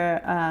said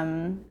you're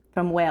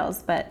from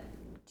Wales, but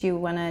do you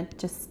want to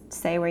just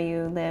say where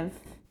you live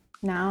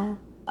now?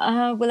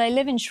 Well, I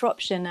live in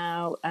Shropshire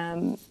now.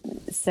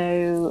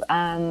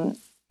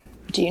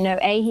 Do you know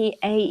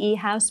A.E.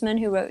 Houseman,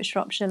 who wrote A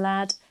Shropshire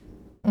Lad?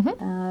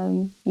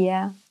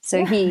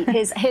 So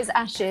his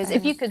ashes,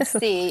 if you could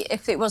see,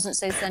 if it wasn't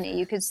so sunny,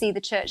 you could see the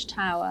church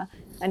tower,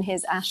 and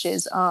his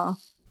ashes are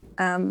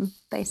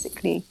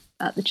basically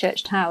at the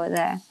church tower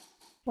there.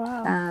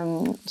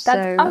 Wow.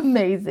 That's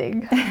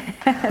amazing.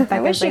 I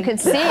wish you could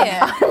see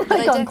it.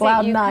 I'm on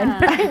cloud nine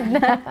right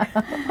now.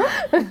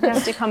 You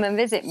have to come and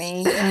visit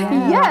me.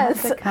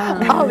 Yes,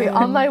 I'll be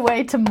on my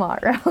way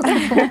tomorrow.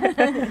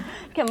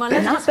 Come on,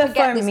 let's not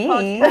forget this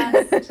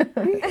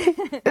podcast. We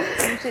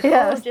should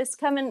all just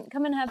come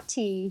and have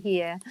tea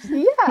here.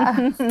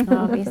 Yeah.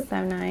 That'll be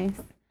so nice.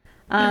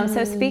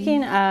 So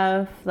speaking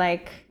of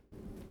like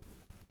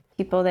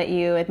people that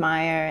you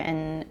admire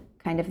and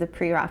kind of the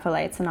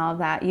pre-Raphaelites and all of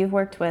that, you've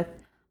worked with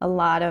a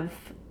lot of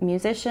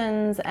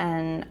musicians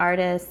and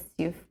artists.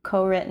 You've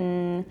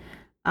co-written.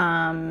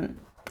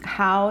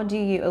 How do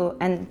you,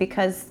 and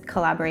because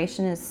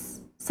collaboration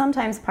is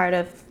sometimes part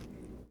of,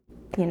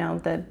 you know,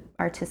 the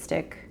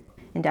artistic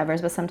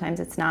endeavors, but sometimes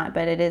it's not,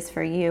 but it is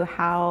for you.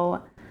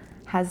 How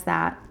has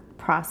that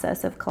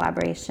process of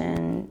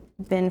collaboration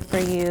been for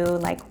you?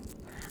 Like,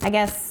 I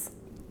guess,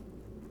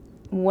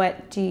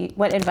 what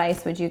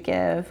advice would you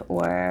give,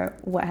 or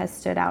what has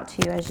stood out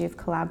to you as you've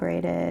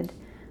collaborated?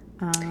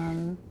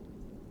 On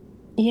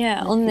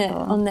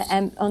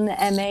the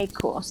MA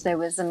course, there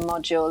was a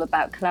module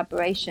about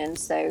collaboration,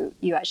 so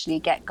you actually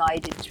get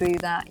guided through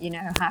that. You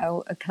know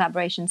how a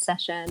collaboration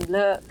session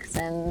looks,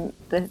 and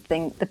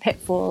the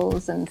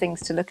pitfalls and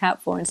things to look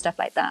out for and stuff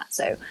like that.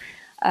 So,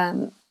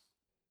 I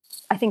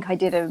think I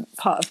did a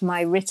part of my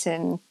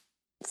written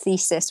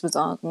thesis was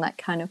on that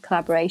kind of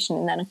collaboration,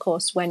 and then of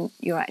course when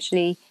you're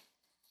actually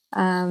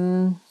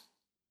doing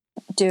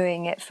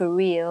it for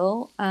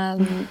real,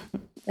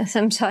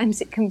 sometimes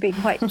it can be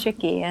quite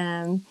tricky,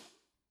 and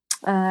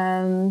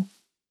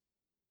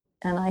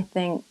I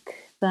think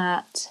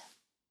that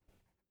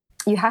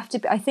you have to,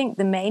 I think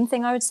the main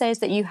thing I would say is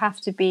that you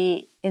have to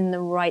be in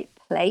the right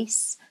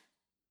place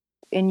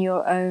in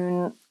your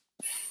own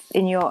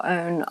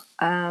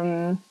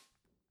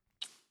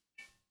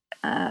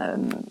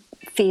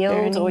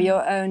field or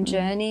your own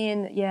journey,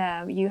 and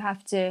you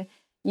have to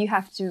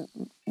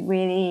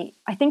really,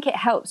 I think it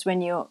helps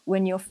when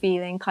you're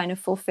feeling kind of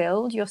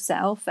fulfilled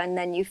yourself, and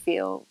then you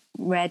feel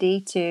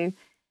ready to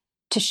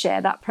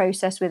share that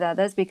process with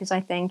others, because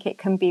I think it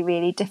can be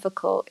really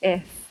difficult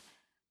if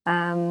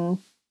you're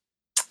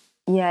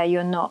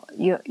not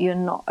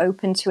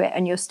open to it,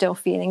 and you're still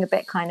feeling a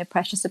bit kind of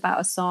precious about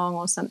a song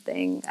or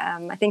something.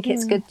 I think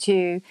it's good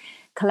to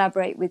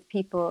collaborate with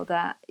people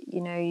that,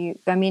 you know,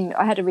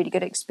 I had a really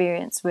good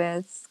experience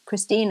with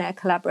Christina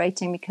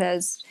collaborating,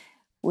 because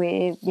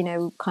we're, you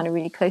know, kind of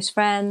really close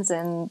friends,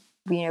 and,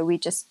 you know, we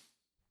just,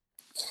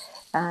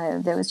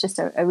 there was just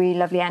a really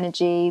lovely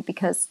energy,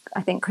 because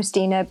I think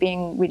Christina,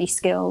 being really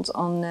skilled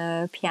on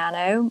the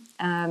piano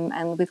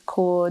and with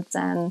chords,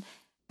 and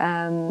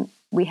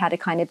we had a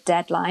kind of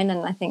deadline,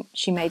 and I think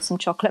she made some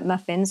chocolate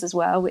muffins as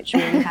well, which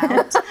really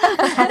helped.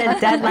 Had a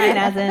deadline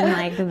as in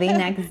like the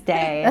next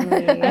day. And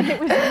It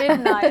was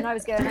midnight, and I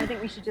was going, I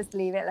think we should just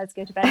leave it. Let's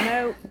go to bed.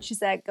 No, she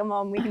said, come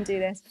on, we can do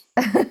this.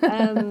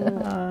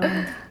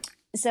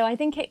 So I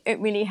think it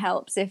really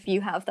helps if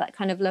you have that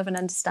kind of love and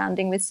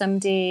understanding with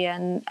somebody,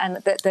 and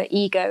that the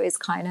ego is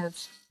kind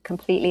of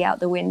completely out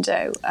the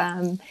window.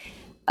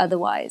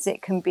 Otherwise,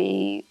 it can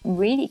be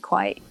really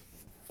quite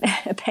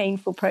a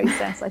painful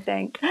process, I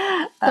think.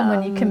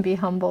 Someone you can be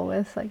humble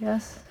with, I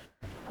guess.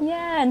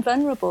 Yeah, and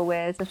vulnerable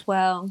with as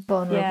well.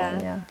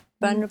 Vulnerable, yeah.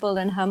 Vulnerable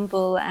and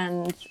humble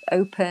and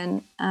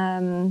open.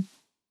 And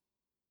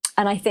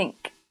I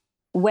think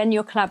when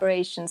your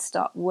collaborations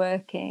start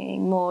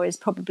working more is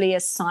probably a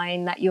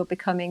sign that you're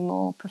becoming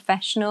more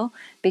professional,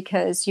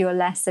 because you're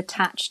less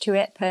attached to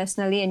it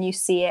personally, and you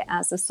see it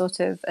as a sort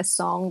of a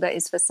song that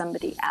is for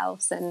somebody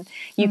else, and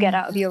you get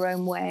out of your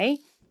own way.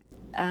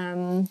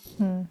 I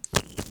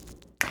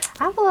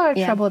have a lot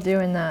of trouble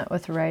doing that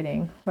with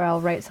writing, where I'll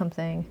write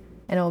something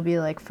and it'll be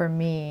like for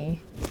me,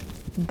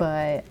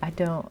 but I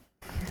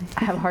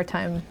have a hard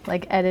time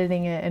like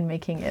editing it and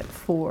making it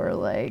for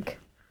like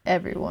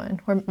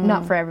everyone, or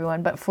not for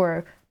everyone, but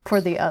for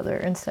the other,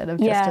 instead of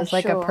just as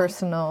like a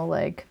personal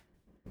like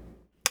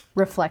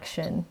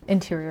reflection,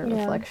 interior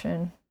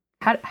reflection.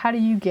 How do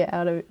you get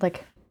out of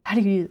like, how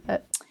do you do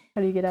that?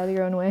 How do you get out of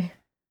your own way?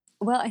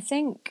 Well, I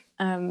think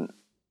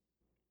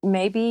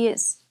maybe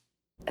it's,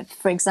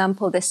 for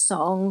example, this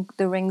song,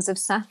 The Rings of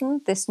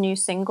Saturn, this new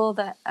single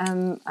that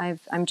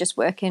I'm just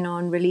working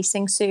on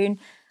releasing soon.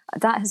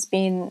 That has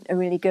been a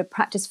really good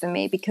practice for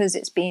me, because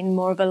it's been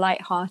more of a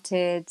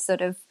lighthearted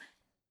sort of,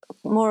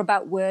 more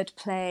about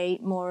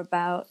wordplay, more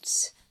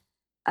about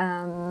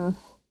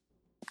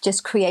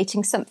just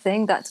creating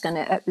something that's going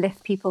to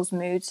uplift people's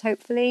moods,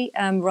 hopefully,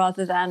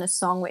 rather than a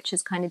song which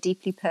is kind of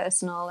deeply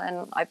personal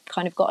and I've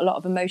kind of got a lot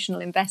of emotional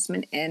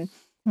investment in.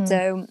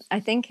 So I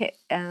think it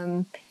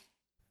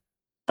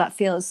that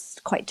feels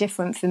quite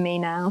different for me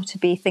now, to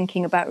be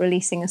thinking about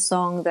releasing a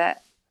song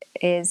that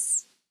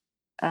is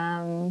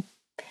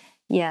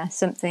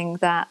something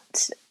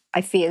that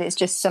I feel is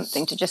just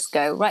something to just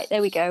go, right,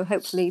 there we go.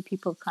 Hopefully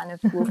people kind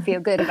of will feel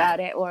good about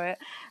it, or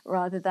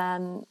rather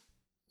than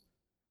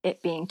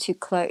it being too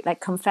close,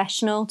 like too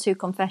confessional.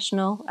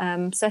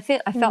 So I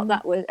felt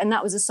that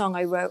was a song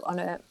I wrote on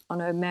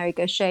a Mary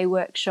Gaucher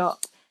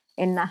workshop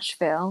in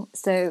Nashville.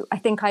 So I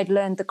think I'd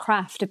learned the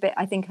craft a bit.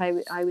 I think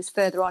I was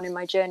further on in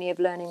my journey of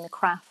learning the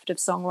craft of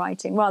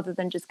songwriting, rather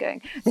than just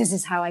going, this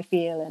is how I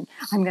feel and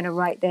I'm going to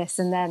write this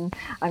and then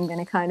I'm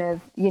going to kind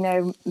of,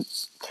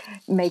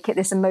 make it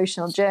this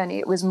emotional journey.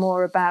 It was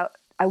more about,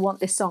 I want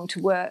this song to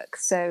work,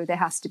 so there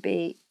has to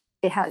be,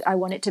 I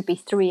want it to be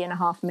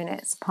 3.5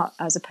 minutes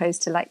as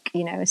opposed to like, a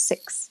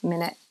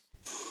 6-minute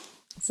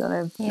sort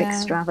of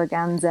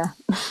extravaganza.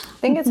 I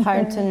think it's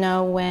hard to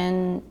know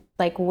when,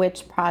 like,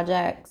 which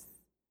projects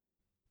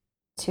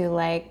to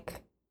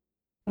like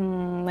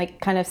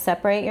kind of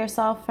separate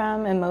yourself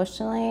from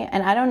emotionally.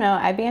 And I don't know,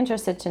 I'd be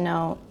interested to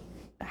know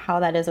how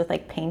that is with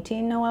like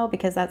painting, Noelle,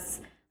 because that's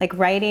like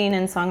writing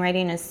and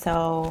songwriting is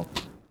so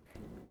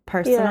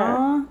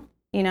personal,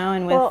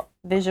 and with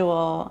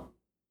visual,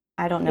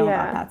 I don't know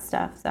about that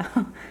stuff. So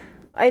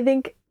I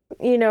think,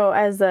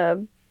 as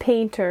a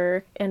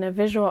painter and a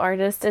visual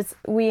artist, I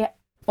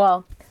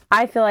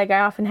feel like I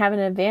often have an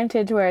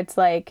advantage where it's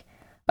like,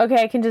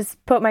 okay, I can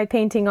just put my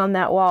painting on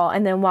that wall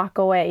and then walk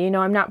away.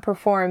 I'm not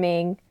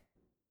performing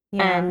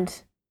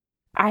and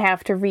I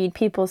have to read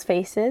people's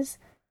faces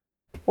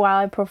while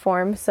I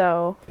perform.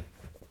 So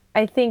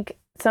I think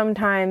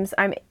sometimes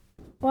I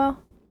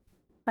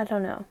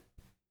don't know.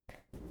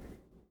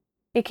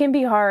 It can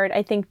be hard,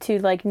 I think, to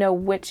like know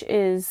which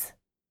is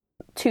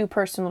too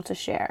personal to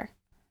share,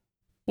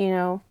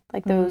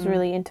 like those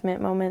really intimate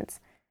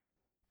moments.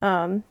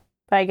 But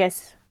I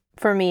guess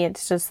for me,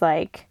 it's just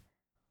like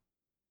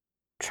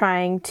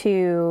trying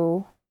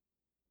to,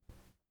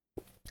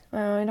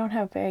 I don't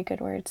have very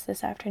good words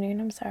this afternoon.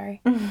 I'm sorry.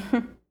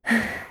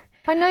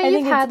 I know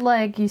you've had,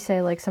 like, you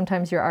say, like,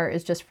 sometimes your art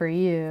is just for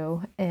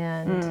you,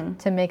 and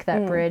to make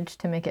that bridge,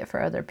 to make it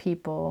for other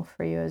people,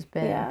 for you has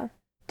been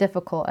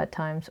difficult at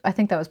times. I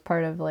think that was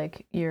part of,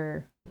 like,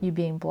 you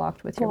being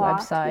blocked with your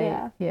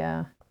website.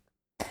 Yeah.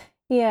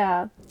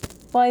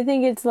 Well, I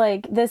think it's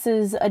like, this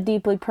is a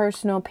deeply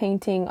personal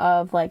painting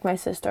of like my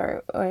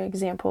sister, for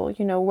example,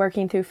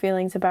 working through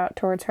feelings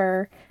towards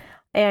her,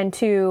 and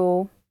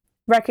to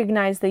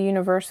recognize the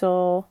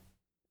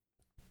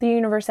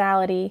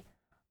universality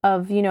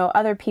of,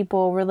 other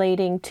people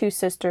relating to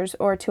sisters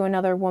or to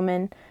another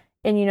woman.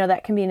 And,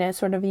 that can be in a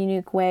sort of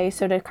unique way.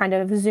 So to kind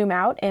of zoom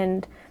out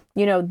and,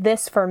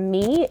 this for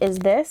me is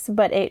this,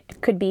 but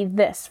it could be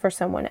this for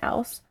someone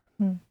else.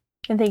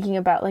 And thinking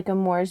about like a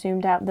more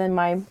zoomed out than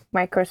my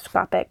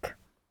microscopic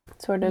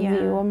sort of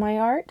view of my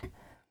art.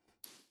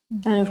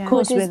 And of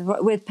course,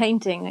 with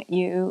painting,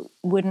 you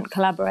wouldn't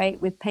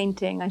collaborate with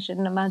painting. I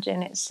shouldn't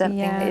imagine it's something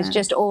that is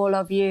just all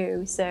of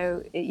you.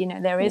 So,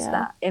 there is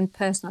that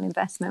impersonal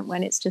investment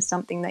when it's just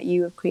something that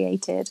you have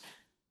created.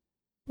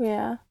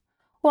 Yeah.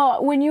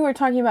 Well, when you were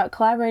talking about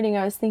collaborating,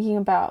 I was thinking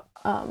about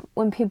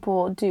when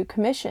people do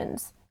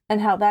commissions and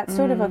how that's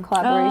sort of a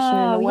collaboration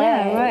in a way.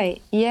 Yeah,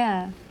 right.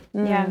 Yeah.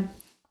 Yeah,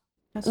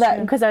 that's That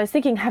true. because I was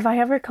thinking, have I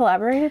ever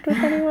collaborated with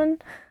anyone?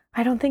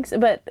 I don't think so.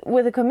 But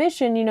with a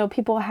commission,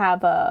 people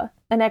have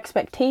an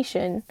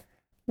expectation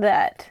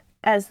that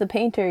as the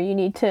painter you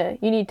need to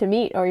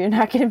meet or you're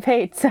not getting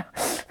paid. So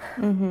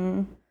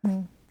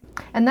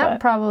And that But-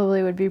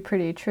 probably would be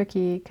pretty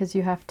tricky because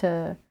you have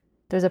to,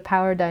 there's a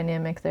power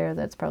dynamic there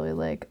that's probably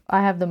like,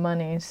 I have the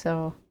money,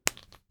 so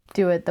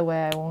do it the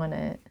way I want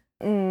it.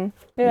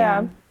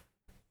 yeah.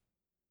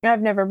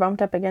 I've never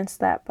bumped up against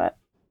that, but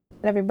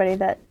everybody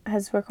that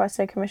has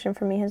requested a commission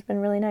from me has been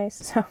really nice.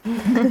 So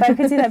but I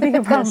could see that being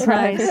a problem for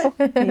other nice.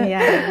 people.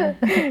 Yeah.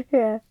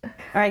 Yeah.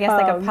 Or I guess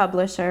like a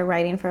publisher,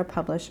 writing for a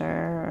publisher,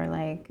 or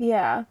like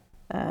Yeah.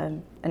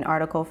 an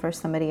article for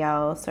somebody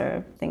else,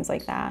 or things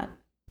like that.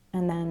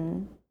 And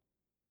then,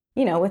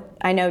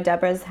 I know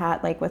Deborah's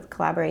had, like, with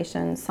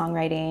collaboration,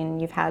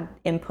 songwriting, you've had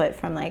input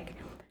from like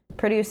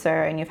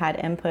producer, and you've had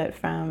input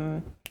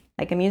from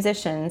like a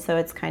musician. So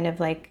it's kind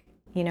of like,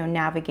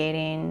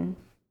 navigating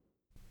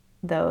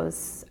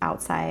those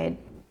outside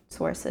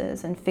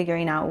sources and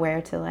figuring out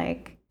where to,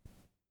 like,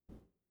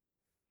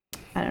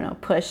 I don't know,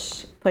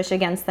 push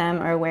against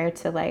them, or where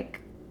to,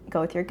 like,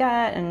 go with your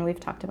gut. And we've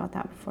talked about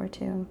that before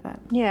too. But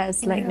Yeah,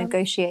 it's like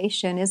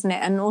negotiation, isn't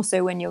it? And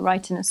also when you're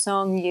writing a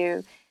song,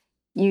 you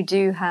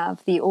do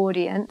have the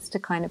audience to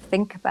kind of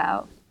think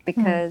about,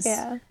 because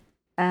Yeah.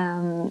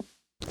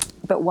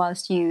 but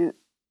whilst you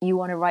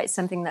want to write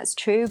something that's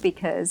true,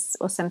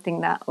 or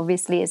something that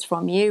obviously is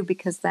from you,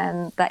 because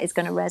then that is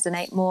going to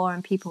resonate more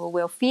and people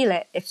will feel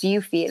it if you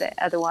feel it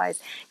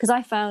otherwise. Because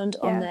I found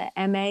on the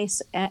MA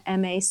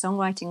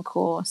songwriting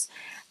course,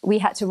 we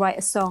had to write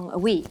a song a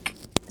week.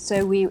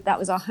 So that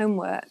was our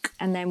homework,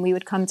 and then we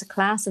would come to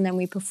class and then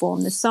we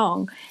perform the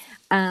song.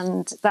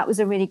 And that was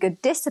a really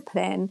good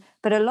discipline.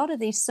 But a lot of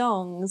these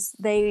songs,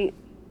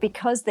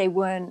 because they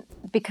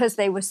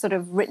were sort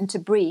of written to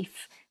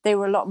brief, they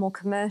were a lot more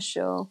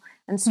commercial.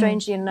 And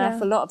strangely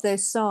enough, a lot of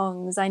those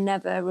songs I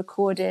never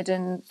recorded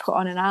and put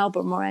on an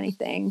album or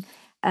anything,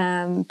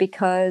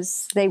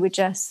 because they were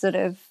just sort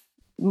of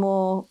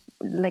more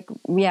like,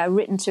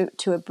 written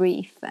to a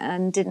brief,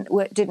 and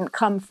didn't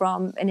come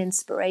from an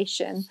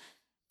inspiration.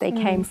 They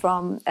came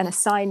from an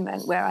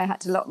assignment where I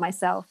had to lock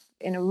myself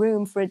in a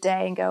room for a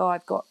day and go,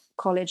 I've got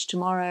college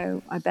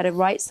tomorrow, I better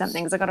write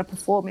something because I got to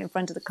perform in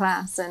front of the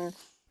class, and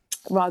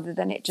rather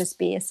than it just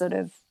be a sort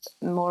of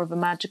more of a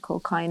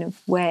magical kind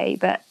of way.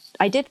 But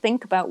I did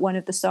think about one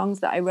of the songs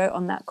that I wrote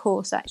on that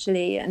course,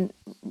 actually, and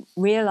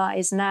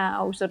realize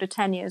now, sort of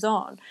 10 years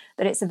on,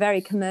 that it's a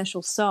very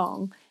commercial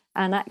song.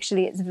 And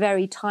actually it's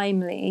very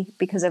timely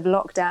because of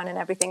lockdown and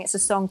everything. It's a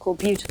song called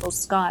Beautiful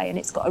Sky, and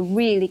it's got a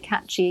really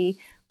catchy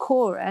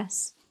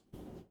chorus,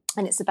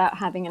 and it's about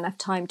having enough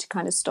time to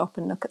kind of stop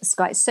and look at the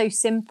sky. It's so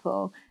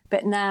simple,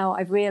 but now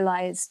I've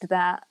realized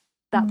that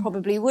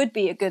probably would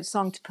be a good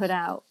song to put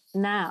out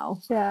now.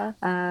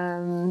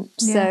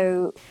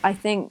 So I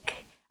think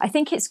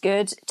it's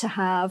good to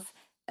have,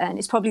 and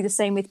it's probably the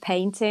same with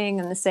painting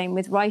and the same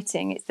with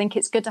writing. I think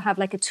it's good to have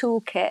like a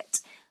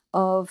toolkit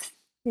of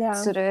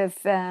sort of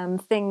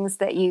things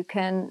that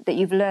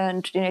you've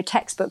learned,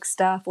 textbook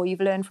stuff, or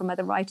you've learned from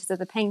other writers,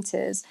 other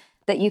painters,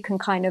 that you can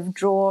kind of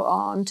draw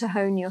on to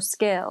hone your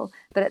skill,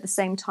 but at the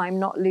same time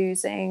not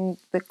losing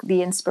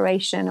the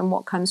inspiration and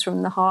what comes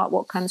from the heart,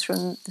 what comes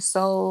from the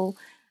soul,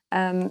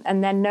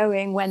 and then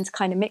knowing when to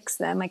kind of mix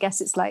them. I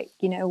guess it's like,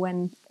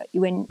 when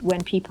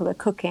people are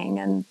cooking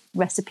and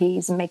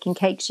recipes and making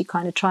cakes, you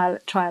kind of trial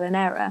and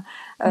error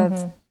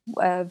of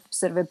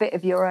sort of a bit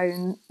of your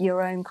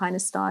own kind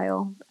of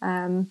style,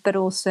 but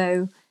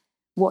also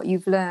what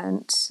you've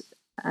learnt.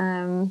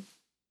 And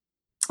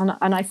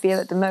I feel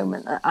at the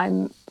moment that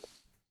I'm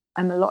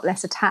a lot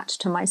less attached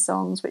to my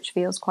songs, which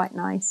feels quite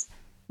nice.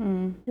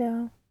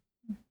 Yeah.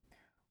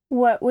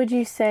 What would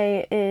you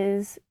say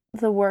is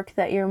the work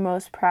that you're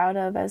most proud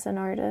of as an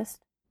artist?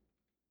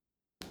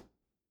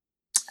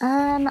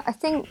 I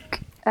think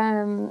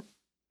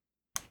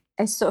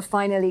it's sort of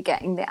finally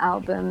getting the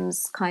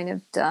albums kind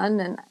of done,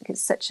 and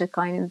it's such a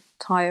kind of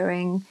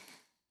tiring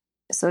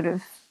sort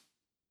of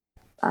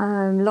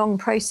long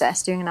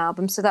process doing an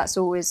album. So that's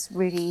always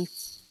really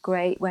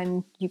great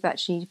when you've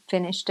actually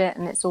finished it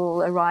and it's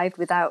all arrived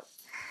without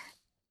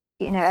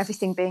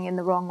everything being in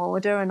the wrong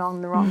order and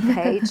on the wrong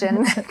page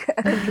and a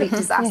complete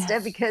disaster,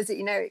 because it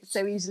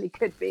so easily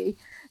could be.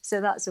 So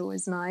that's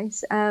always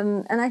nice.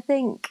 And I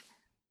think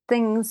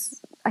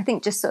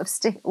just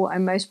sort of what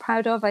I'm most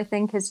proud of, I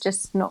think, is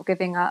just not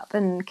giving up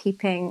and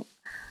keeping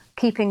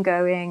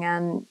going.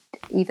 And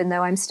even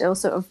though I'm still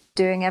sort of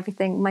doing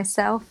everything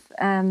myself,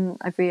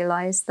 I've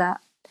realized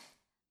that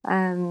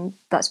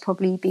that's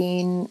probably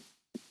been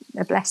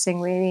a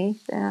blessing, really.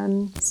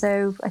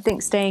 So I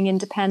think staying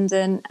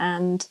independent,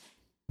 and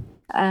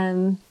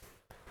I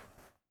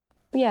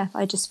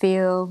just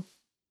feel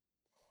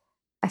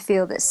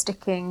that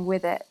sticking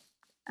with it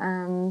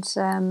and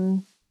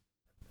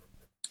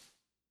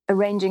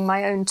arranging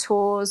my own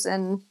tours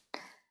and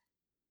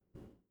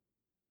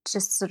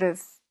just sort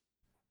of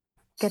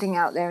getting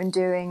out there and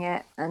doing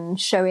it and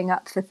showing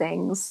up for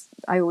things.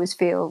 I always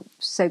feel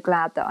so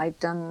glad that I've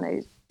done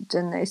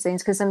those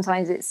things, because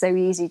sometimes it's so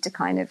easy to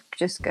kind of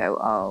just go,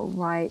 oh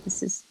right,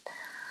 this is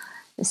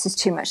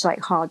too much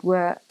like hard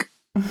work.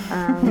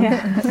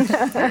 Yeah.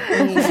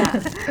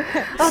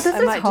 Oh, this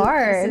is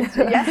hard.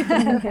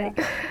 Like,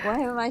 why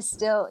am I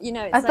still,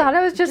 it's I thought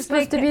I was just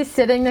supposed to be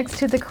sitting next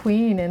to the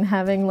Queen and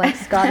having like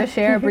Scottish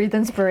air breathe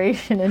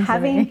inspiration into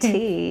Having me.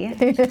 tea.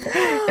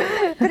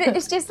 But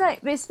it's just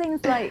like, there's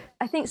things like,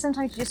 I think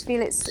sometimes you just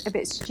feel it's a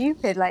bit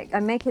stupid. Like,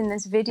 I'm making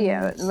this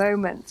video at the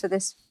moment for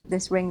this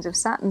Rings of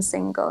Saturn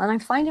single, and I'm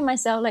finding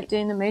myself like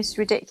doing the most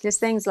ridiculous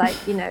things. Like,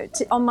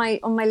 on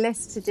my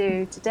list to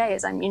do today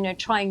is I'm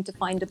trying to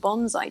find a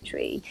bonsai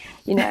tree,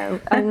 and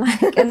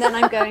then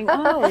I'm going,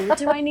 oh,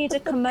 do I need a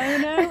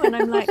kimono? And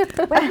I'm like,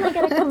 where can I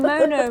get a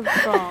kimono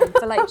from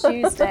for like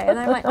Tuesday? And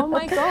I'm like, oh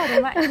my god,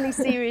 I'm actually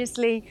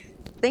seriously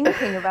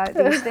thinking about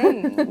these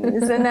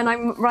things. And then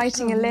I'm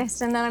writing a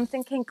list, and then I'm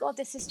thinking, god,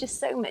 this is just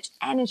so much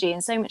energy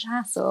and so much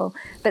hassle.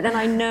 But then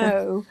I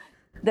know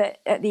that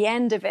at the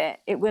end of it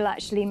will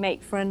actually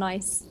make for a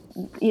nice,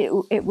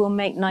 it will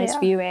make nice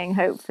viewing,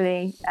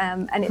 hopefully,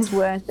 and it's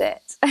worth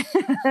it.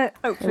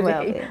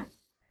 Hopefully.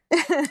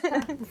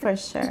 For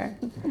sure.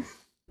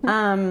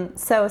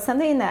 So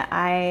something that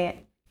I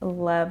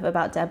love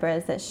about Deborah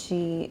is that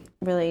she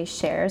really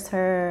shares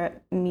her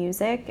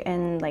music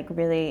in like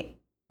really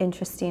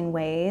interesting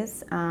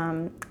ways,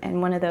 and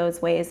one of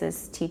those ways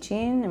is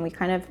teaching, and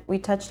we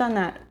touched on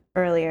that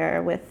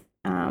earlier with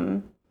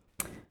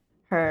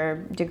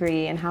her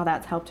degree and how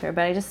that's helped her,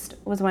 but I just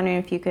was wondering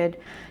if you could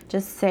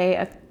just say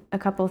a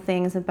couple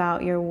things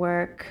about your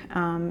work.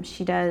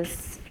 She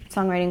does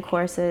songwriting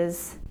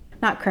courses,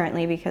 not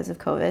currently because of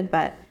COVID,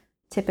 but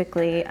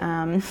typically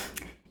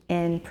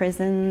in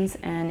prisons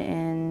and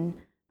in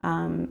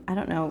I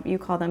don't know, you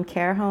call them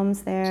care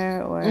homes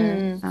there, or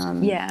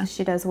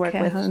she does work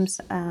care with homes.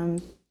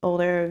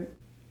 Older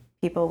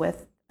people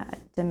with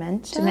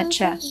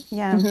dementia.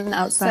 Yeah.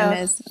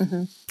 Alzheimer's.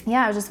 So,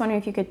 yeah, I was just wondering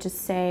if you could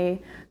just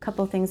say a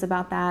couple things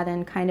about that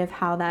and kind of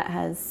how that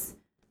has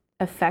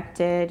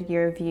affected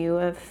your view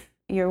of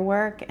your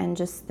work and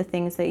just the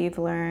things that you've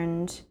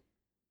learned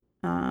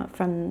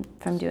from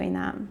doing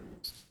that.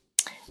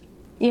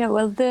 Yeah,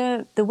 well,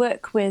 the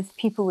work with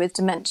people with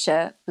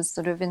dementia was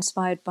sort of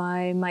inspired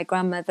by my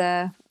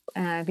grandmother.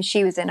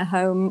 She was in a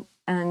home,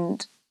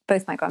 and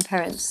both my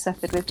grandparents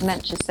suffered with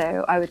dementia,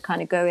 so I would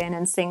kind of go in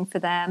and sing for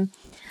them.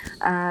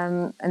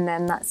 And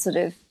then that sort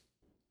of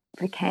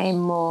became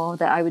more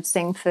that I would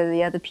sing for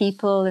the other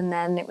people, and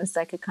then it was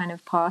like a kind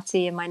of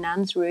party in my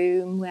nan's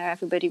room where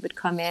everybody would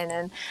come in,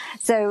 and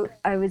so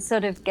I would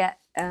sort of get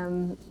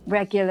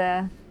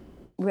regular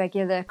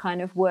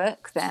kind of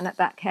work then at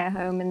that care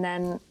home. And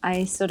then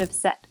I sort of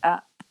set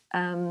up,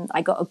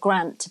 I got a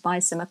grant to buy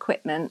some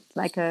equipment,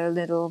 like a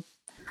little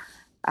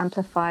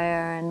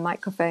amplifier and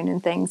microphone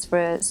and things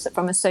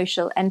from a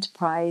social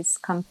enterprise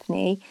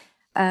company.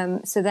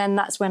 So then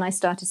that's when I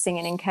started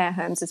singing in care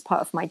homes as part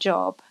of my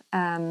job.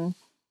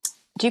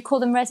 Do you call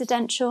them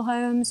residential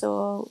homes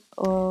or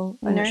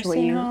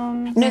nursing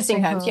homes?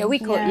 Nursing homes. Yeah, we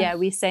call it.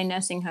 We say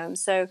nursing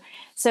homes.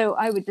 So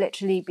I would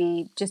literally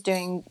be just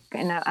doing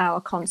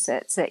our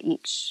concerts at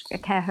each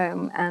care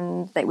home,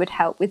 and they would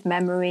help with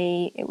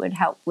memory. It would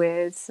help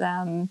with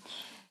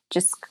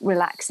just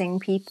relaxing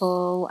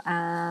people,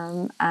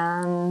 and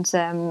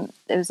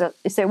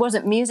it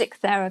wasn't music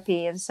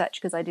therapy as such,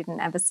 because I didn't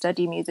ever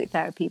study music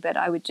therapy, but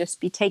I would just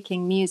be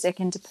taking music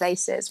into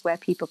places where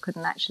people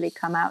couldn't actually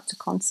come out to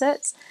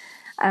concerts.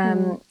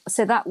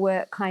 So that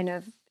work kind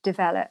of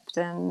developed,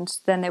 and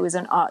then there was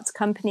an arts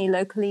company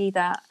locally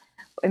that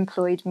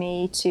employed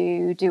me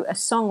to do a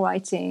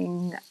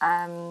songwriting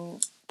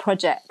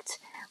project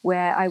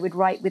where I would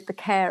write with the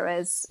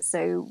carers,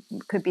 so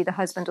it could be the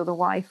husband or the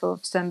wife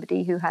of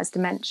somebody who has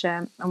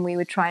dementia, and we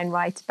would try and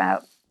write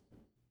about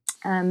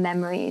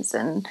memories.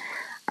 And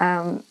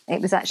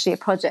it was actually a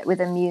project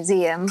with a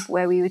museum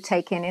where we would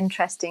take in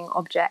interesting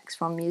objects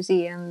from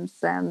museums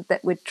that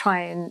would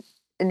try and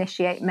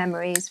initiate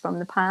memories from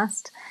the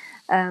past.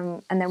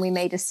 And then we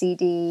made a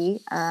CD,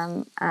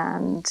 so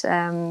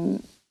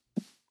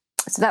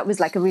that was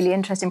like a really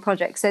interesting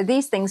project. So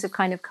these things have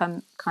kind of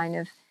come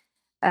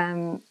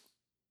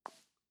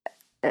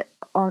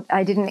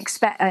I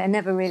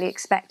never really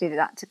expected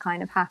that to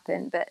kind of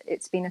happen, but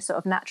it's been a sort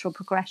of natural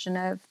progression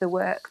of the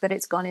work, that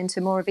it's gone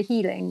into more of a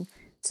healing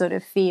sort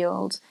of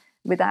field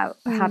without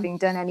having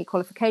done any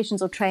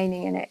qualifications or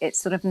training in it. It's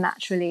sort of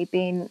naturally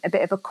been a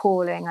bit of a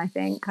calling, I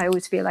think. I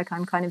always feel like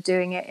I'm kind of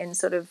doing it in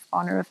sort of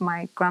honor of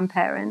my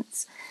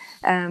grandparents,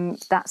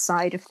 that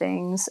side of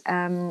things.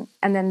 And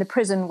then the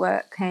prison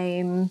work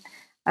came.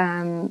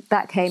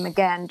 That came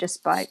again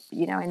just by,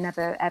 I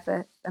never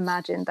ever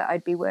imagined that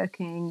I'd be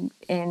working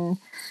in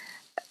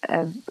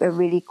a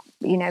really,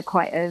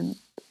 quite a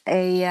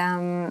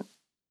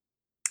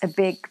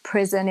big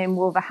prison in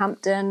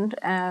Wolverhampton,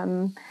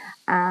 and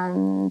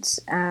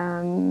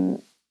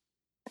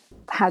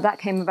how that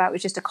came about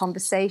was just a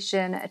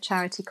conversation at a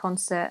charity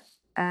concert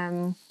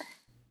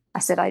I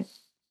said I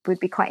would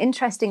be quite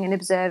interesting in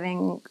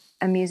observing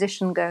a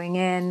musician going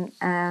in.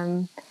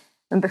 And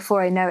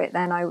before I know it,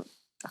 then I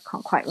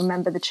can't quite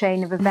remember the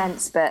chain of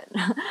events, but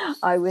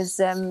I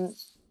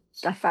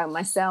found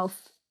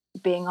myself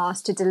being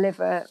asked to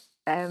deliver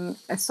a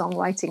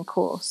songwriting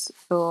course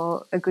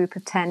for a group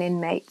of 10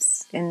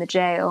 inmates in the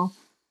jail,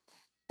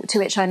 to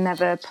which I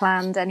never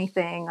planned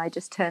anything. I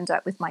just turned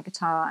up with my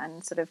guitar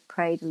and sort of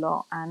prayed a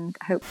lot and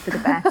hoped for the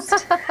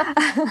best.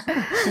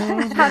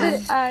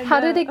 How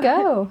did it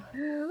go?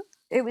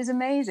 It was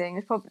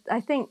amazing.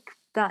 I think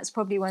that's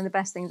probably one of the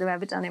best things I've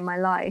ever done in my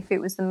life.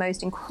 It was the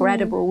most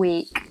incredible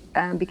week,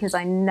 because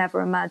I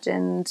never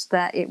imagined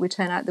that it would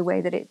turn out the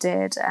way that it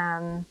did.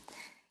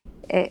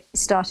 It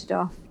started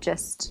off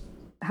just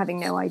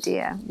having no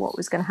idea what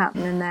was going to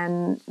happen, and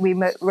then we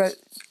wrote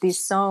these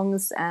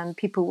songs, and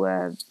people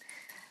were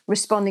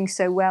responding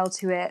so well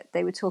to it.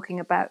 They were talking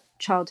about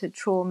childhood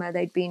trauma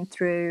they'd been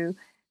through.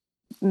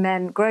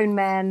 Grown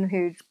men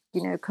who'd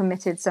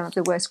committed some of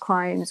the worst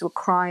crimes were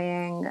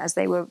crying as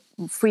they were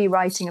free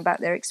writing about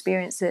their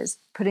experiences,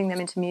 putting them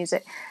into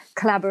music.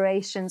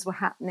 Collaborations were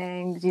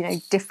happening.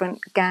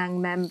 Different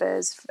gang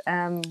members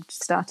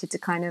started to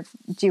kind of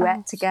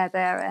duet together,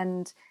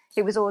 and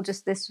it was all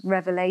just this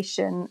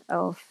revelation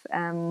of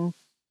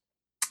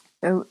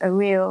a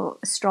real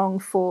strong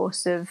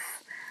force of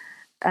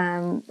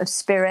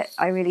spirit.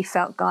 I really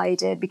felt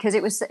guided, because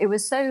it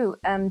was so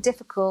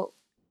difficult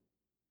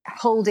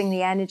holding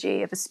the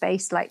energy of a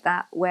space like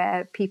that,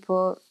 where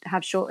people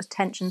have short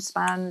attention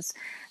spans,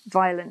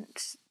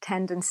 violent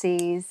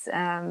tendencies,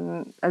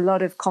 a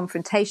lot of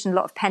confrontation, a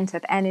lot of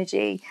pent-up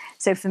energy.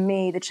 So for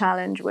me, the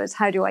challenge was,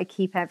 how do I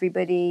keep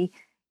everybody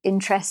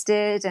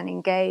interested and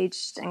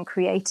engaged and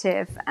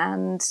creative?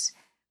 And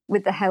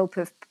with the help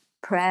of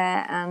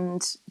prayer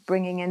and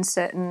bringing in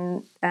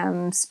certain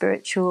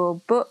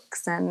spiritual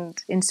books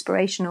and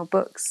inspirational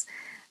books,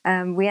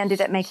 we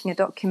ended up making a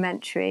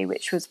documentary,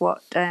 which was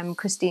what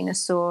Christina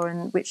saw,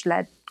 and which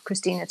led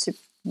Christina to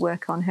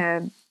work on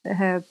her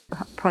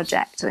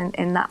project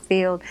in that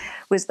field.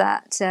 Was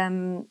that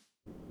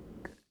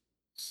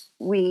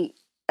we,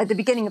 at the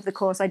beginning of the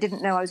course, I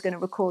didn't know I was going to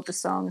record the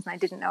songs, and I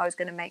didn't know I was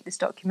going to make this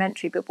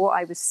documentary, but what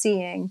I was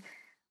seeing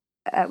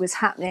was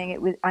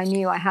happening. I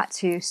knew I had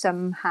to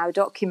somehow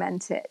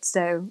document it.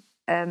 So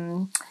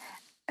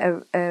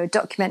a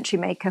documentary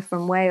maker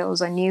from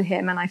Wales, I knew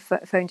him, and I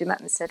phoned him up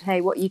and said, "Hey,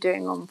 what are you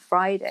doing on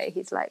Friday?"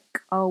 He's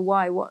like, "Oh,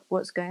 why?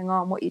 What's going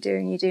on? What are you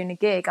doing? You're doing a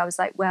gig?" I was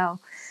like, "Well,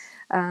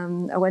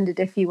 I wondered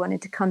if you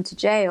wanted to come to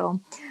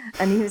jail."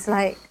 And he was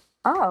like,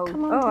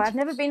 "Oh, I've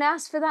never been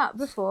asked for that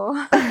before."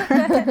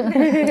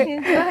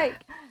 He's like,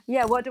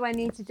 "Yeah, what do I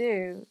need to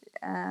do?"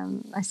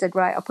 I said,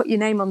 "Right, I'll put your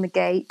name on the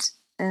gate."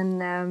 And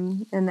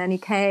then he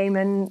came,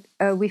 and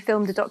we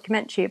filmed a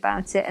documentary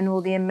about it, and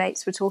all the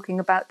inmates were talking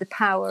about the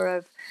power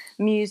of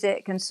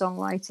music and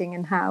songwriting,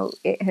 and how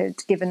it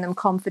had given them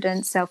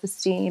confidence,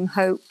 self-esteem,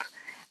 hope,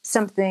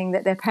 something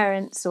that their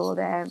parents or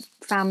their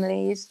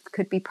families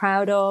could be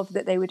proud of,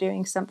 that they were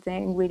doing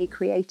something really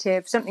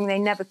creative, something they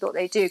never thought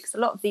they'd do. Because a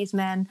lot of these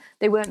men,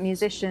 they weren't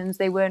musicians,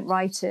 they weren't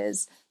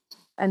writers.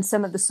 And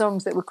some of the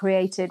songs that were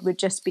created were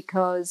just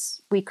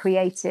because we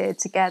created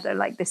together,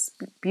 like this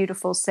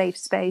beautiful safe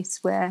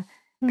space where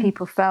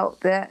people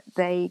felt that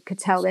they could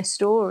tell their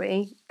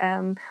story,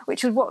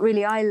 which was what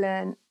really I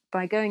learned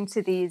by going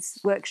to these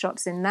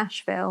workshops in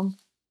Nashville.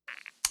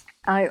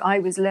 I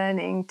was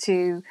learning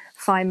to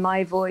find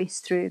my voice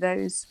through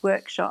those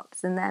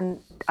workshops. And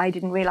then I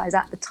didn't realize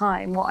at the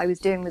time what I was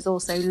doing was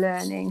also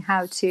learning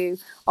how to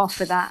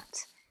offer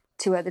that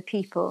to other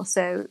people.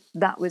 So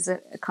that was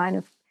a kind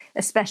of,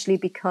 especially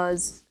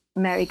because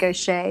Mary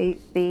Gaucher,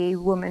 the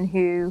woman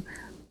who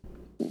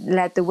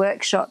led the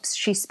workshops,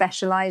 she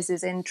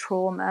specializes in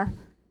trauma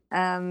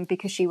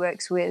because she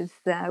works with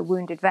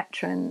wounded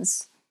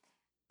veterans.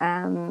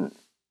 And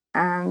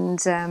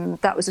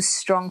that was a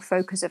strong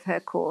focus of her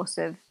course,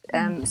 of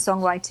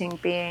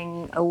songwriting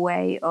being a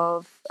way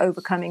of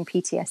overcoming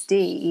PTSD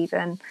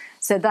even.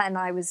 So then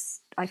I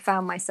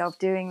found myself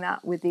doing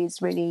that with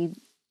these really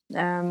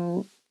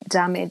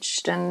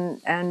damaged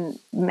and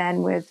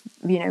men with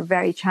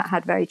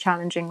had very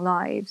challenging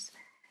lives.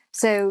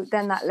 So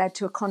then that led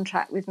to a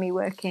contract with me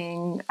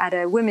working at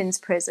a women's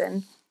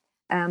prison,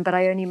 but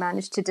I only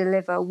managed to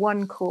deliver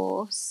one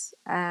course.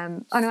 I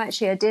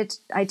did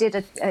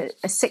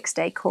a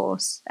 6-day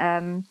course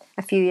a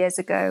few years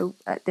ago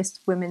at this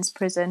women's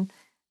prison,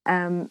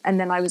 and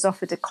then I was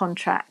offered a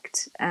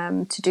contract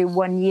to do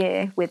 1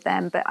 year with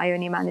them, but I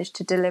only managed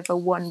to deliver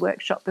one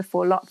workshop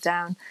before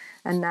lockdown.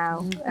 And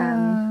now,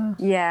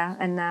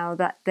 and now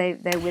that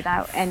they're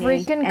without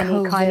any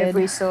kind of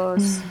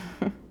resource.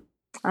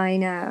 I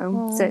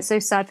know. So it's so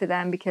sad for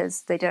them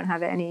because they don't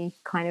have any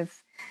kind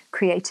of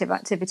creative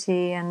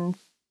activity and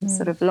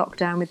sort of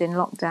lockdown within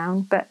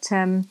lockdown. But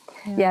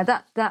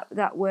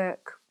that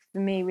work for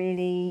me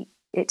really,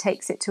 it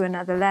takes it to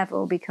another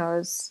level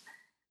because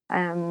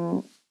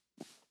it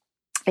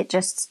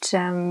just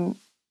I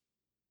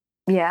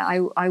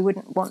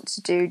wouldn't want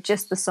to do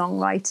just the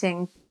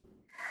songwriting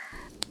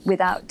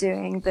without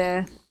doing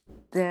the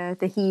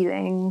the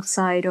healing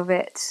side of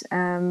it,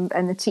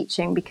 and the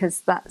teaching,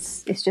 because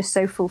it's just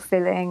so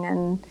fulfilling,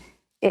 and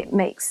it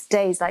makes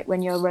days like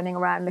when you're running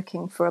around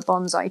looking for a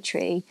bonsai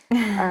tree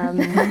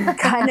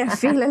kind of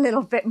feel a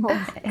little bit more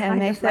It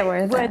makes it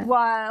worth it.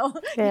 worthwhile.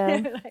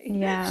 Yeah.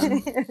 Yeah.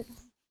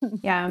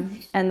 Yeah.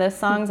 And the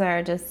songs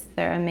are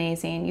they're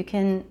amazing. You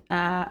can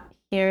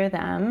hear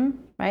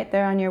them, right?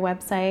 They're on your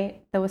website.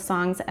 Those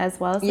songs, as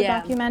well as the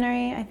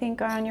documentary, I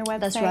think, are on your website.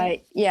 That's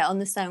right. Yeah, on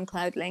the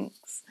SoundCloud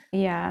links.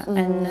 Yeah.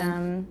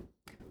 And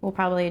we'll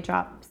probably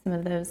drop some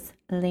of those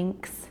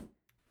links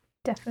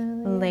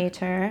Definitely.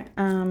 later.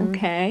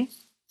 Okay.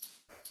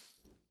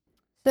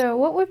 So,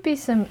 what would be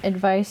some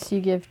advice you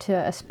give to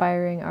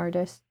aspiring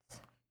artists?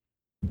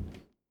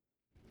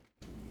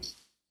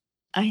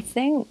 I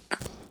think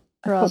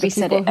For all the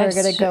people who are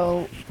going to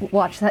go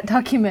watch that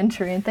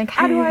documentary and think,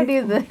 how do I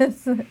do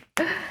this?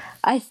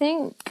 I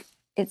think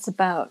it's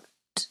about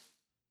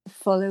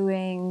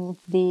following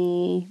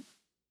the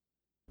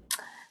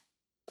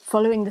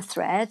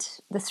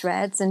threads,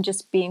 and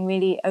just being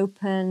really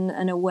open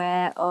and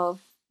aware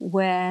of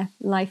where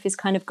life is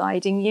kind of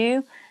guiding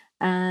you,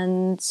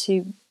 and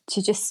to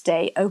just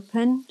stay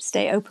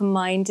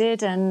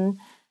open-minded, and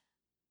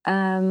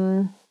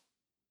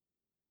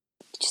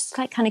just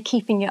like kind of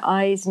keeping your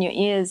eyes and your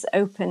ears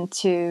open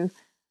to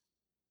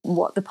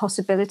what the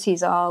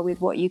possibilities are with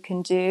what you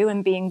can do,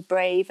 and being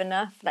brave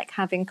enough, like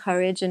having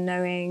courage and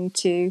knowing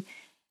to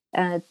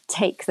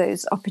take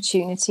those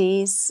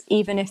opportunities,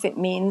 even if it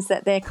means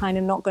that they're kind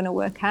of not going to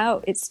work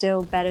out. It's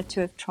still better to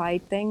have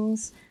tried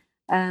things,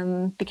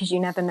 because you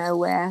never know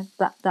where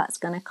that's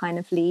going to kind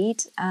of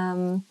lead.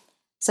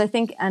 So I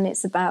think, and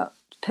it's about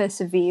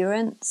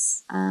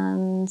perseverance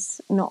and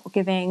not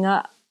giving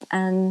up,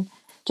 and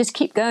just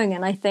keep going.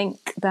 And I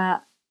think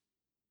that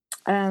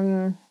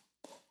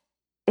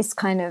it's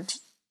kind of,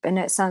 I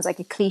know it sounds like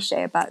a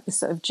cliche about the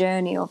sort of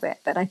journey of it,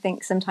 but I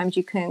think sometimes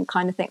you can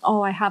kind of think,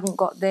 oh, I haven't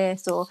got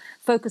this, or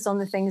focus on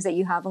the things that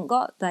you haven't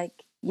got.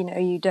 Like, you know,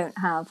 you don't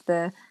have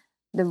the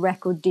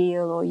record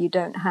deal, or you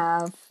don't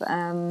have,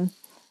 can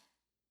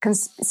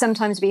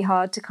sometimes be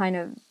hard to kind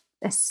of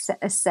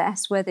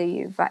assess whether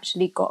you've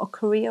actually got a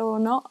career or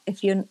not.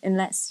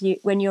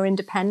 When you're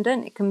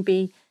independent, it can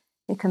be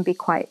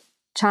quite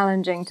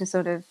challenging to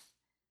sort of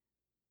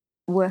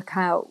work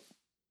out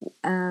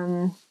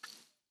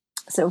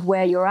sort of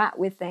where you're at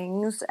with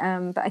things.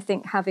 But I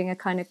think having a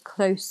kind of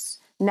close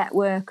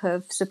network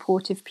of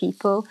supportive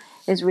people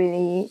is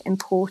really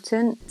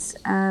important,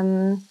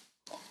 to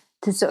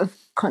sort of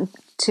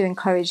to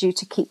encourage you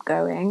to keep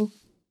going.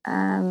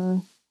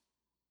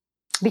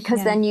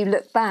 Because then you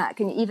look back,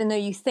 and even though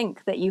you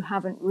think that you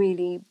haven't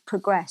really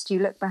progressed, you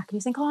look back and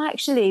you think, oh,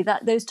 actually,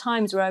 those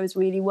times where I was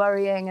really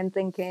worrying and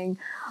thinking,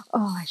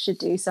 oh, I should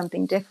do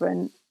something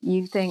different,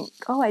 you think,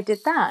 oh, I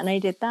did that, and I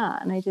did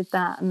that, and I did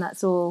that, and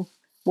that's all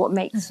what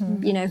makes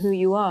who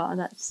you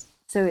are.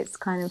 So it's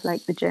kind of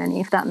like the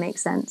journey, if that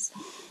makes sense.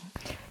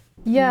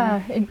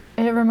 Yeah,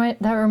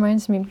 that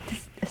reminds me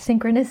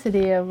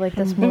synchronicity of like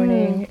this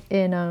morning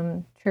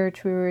in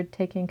church. We were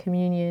taking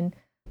communion.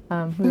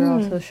 We were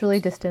all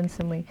socially distanced,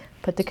 and we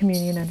put the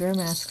communion under our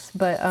masks.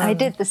 But I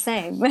did the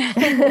same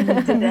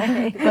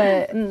today.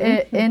 But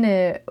in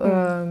it,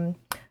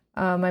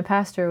 my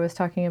pastor was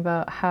talking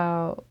about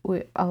how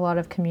a lot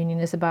of communion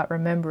is about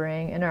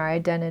remembering, and our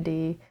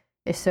identity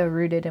is so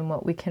rooted in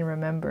what we can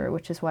remember,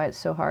 which is why it's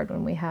so hard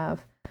when we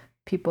have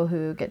people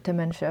who get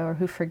dementia or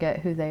who forget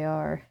who they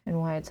are, and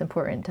why it's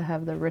important to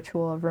have the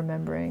ritual of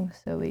remembering,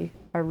 so we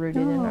are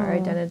rooted in our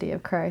identity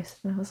of Christ.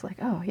 And I was like,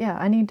 oh yeah,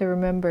 I need to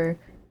remember,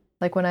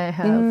 like when I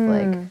have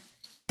like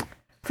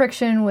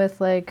friction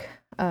with like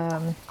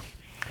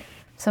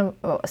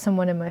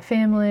someone in my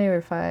family, or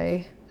if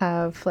I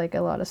have like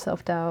a lot of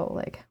self-doubt,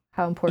 like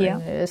how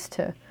important it is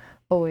to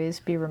always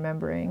be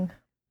remembering.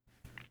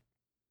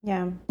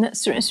 Yeah,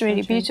 it's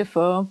really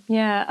beautiful.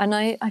 Yeah, and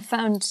I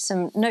found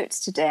some notes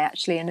today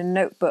actually in a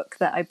notebook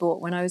that I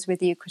bought when I was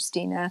with you,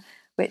 Christina,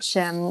 which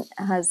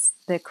has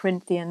the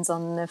Corinthians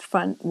on the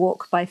front,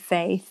 Walk by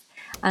Faith,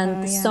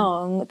 and the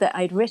song that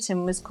I'd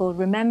written was called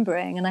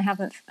Remembering, and I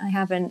haven't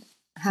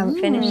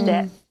finished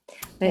it.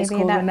 But it's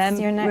called your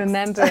next...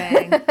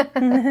 Remembering.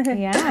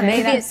 Yeah,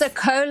 maybe it's a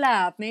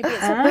collab. Maybe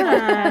it's a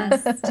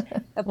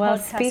podcast.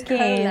 Podcast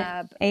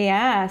collab.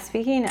 Yeah,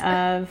 speaking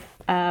of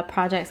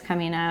projects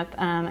coming up,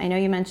 I know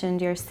you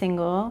mentioned your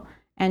single,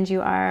 and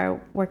you are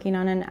working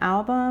on an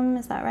album.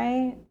 Is that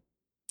right?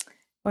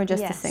 Or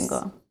just a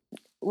single?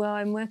 Well,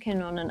 I'm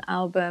working on an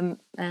album,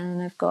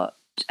 and I've got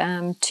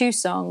 2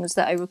 songs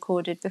that I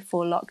recorded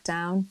before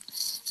lockdown.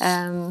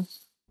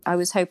 I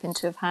was hoping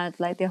to have had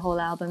like the whole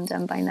album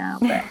done by now,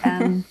 but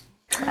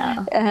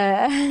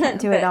can't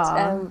do it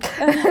all.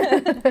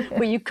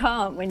 Well, you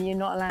can't when you're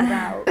not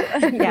allowed out.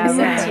 You're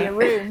sent to your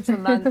room for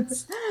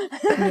months.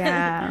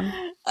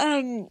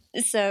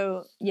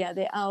 So yeah,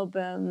 the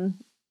album,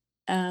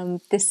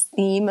 this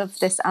theme of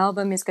this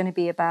album is going to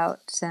be about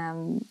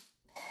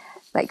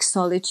like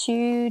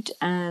solitude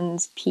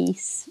and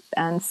peace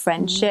and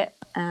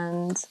friendship,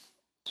 and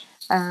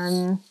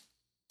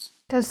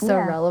That's so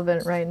Yeah.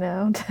 relevant right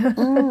now to, And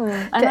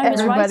to I was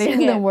everybody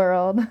writing in the it,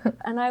 world.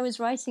 and I was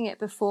writing it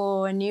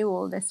before I knew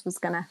all this was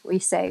gonna. We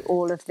say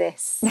all of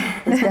this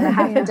was gonna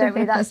happen, don't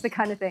we? That's the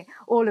kind of thing.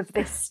 All of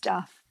this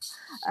stuff.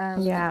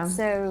 Yeah.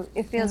 So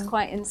it feels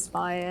quite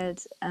inspired.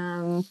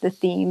 The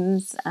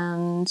themes,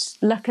 and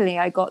luckily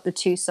I got the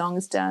 2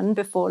 songs done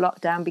before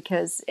lockdown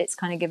because it's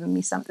kind of given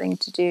me something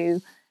to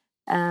do.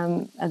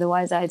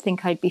 Otherwise, I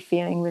think I'd be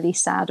feeling really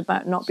sad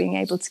about not being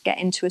able to get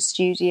into a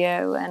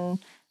studio, and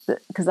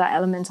because that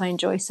element I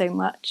enjoy so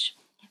much.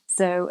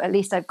 So at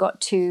least I've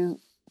got two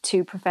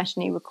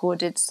professionally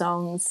recorded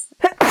songs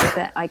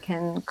that I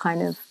can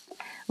kind of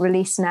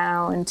release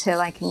now until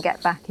I can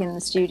get back in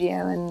the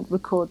studio and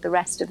record the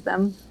rest of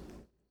them.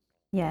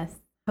 Yes.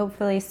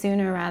 Hopefully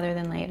sooner rather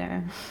than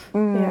later.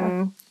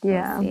 Yeah.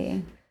 Yeah. We'll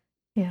see.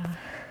 Yeah.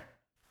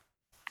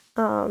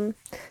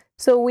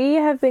 So we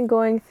have been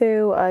going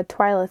through a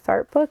Twyla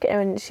Tharp book,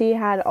 and she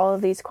had all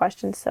of these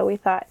questions, so we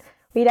thought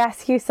we'd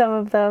ask you some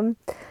of them.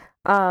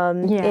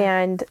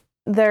 And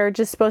they're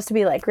just supposed to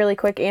be like really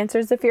quick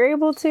answers if you're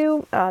able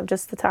to,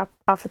 just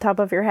off the top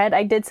of your head.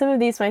 I did some of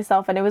these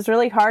myself, and it was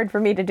really hard for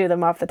me to do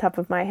them off the top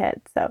of my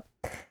head. So,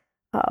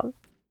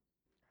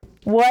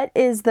 what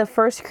is the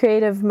first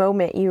creative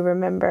moment you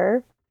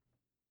remember?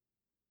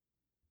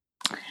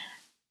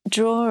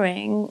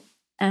 Drawing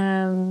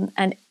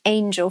an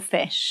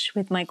angelfish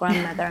with my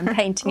grandmother and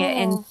painting it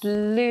in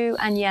blue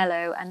and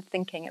yellow and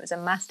thinking it was a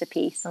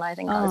masterpiece. And I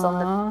think I was on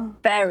the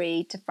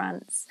ferry to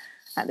France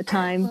at the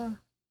time.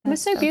 It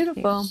was so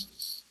beautiful.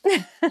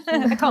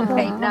 I can't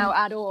paint now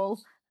at all.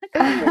 I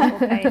can't draw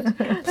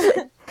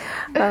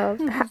or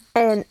paint.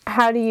 And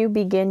how do you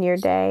begin your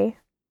day?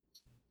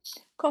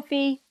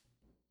 Coffee.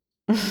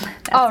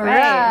 All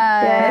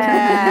right.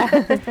 Yeah.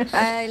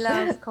 I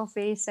love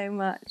coffee so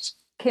much.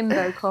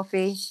 Kimbo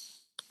coffee.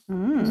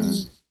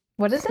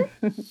 What is it?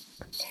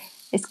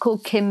 It's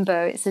called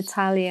Kimbo. It's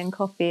Italian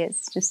coffee.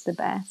 It's just the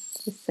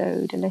best. It's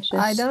so delicious.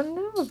 I don't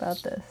know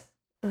about this.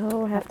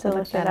 Oh, I have to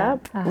look it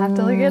up. I have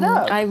to look it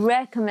up. I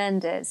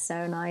recommend it. It's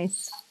so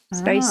nice.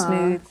 It's very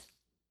smooth.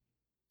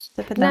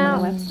 So put that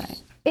on the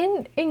website.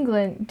 In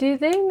England, do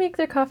they make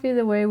their coffee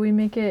the way we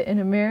make it in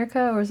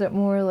America, or is it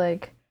more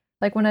like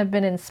when I've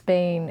been in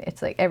Spain,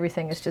 it's like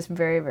everything is just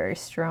very, very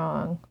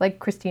strong. Like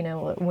Christina,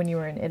 when you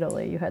were in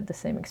Italy, you had the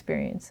same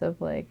experience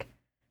of like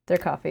their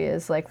coffee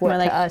is like what More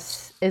like to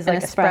us is an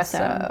like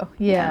espresso.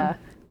 Yeah.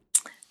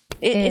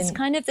 It's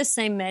kind of the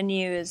same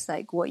menu as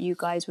like what you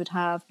guys would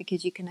have,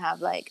 because you can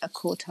have like a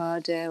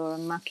cortado or a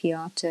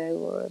macchiato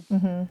or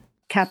a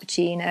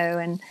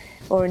cappuccino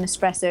or an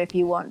espresso if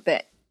you want.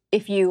 But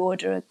if you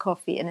order a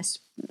coffee in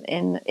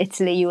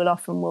Italy, you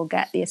will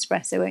get the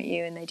espresso, won't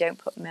you? And they don't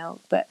put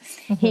milk. But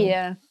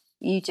here,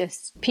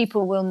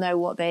 people will know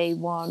what they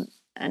want,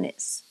 and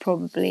it's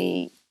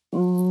probably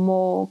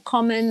more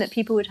common that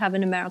people would have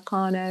an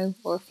Americano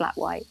or a flat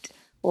white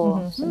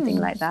or something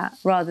like that,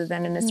 rather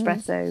than an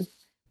espresso,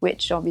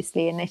 which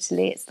obviously in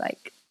Italy it's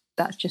like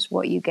that's just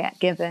what you get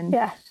given.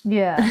 Yeah.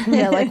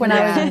 Like when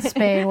I was in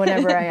Spain,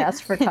 whenever I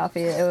asked for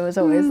coffee, it was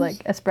always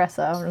like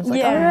espresso, and I was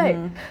like, all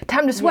right,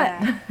 time to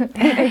sweat.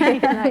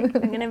 Like, I'm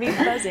gonna be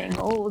buzzing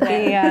all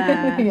day.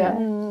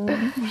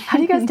 How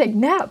do you guys take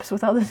naps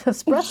with all this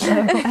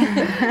espresso?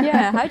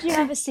 How do you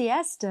have a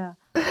siesta?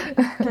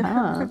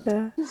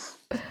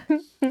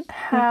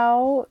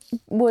 How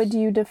would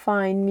you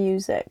define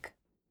music?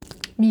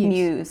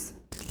 Muse.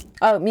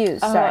 Oh, muse.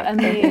 Sorry. A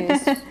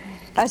muse.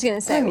 I was gonna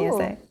say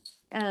music.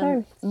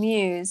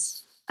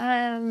 Muse.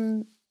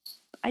 I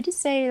just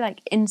say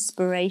like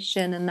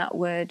inspiration, and that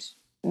word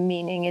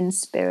meaning in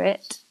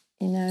spirit,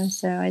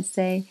 so I'd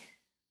say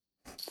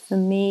for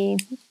me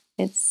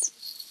it's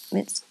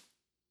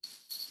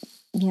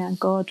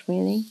God,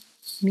 really.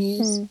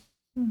 Muse.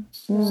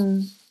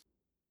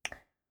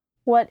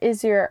 What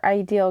is your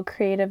ideal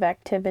creative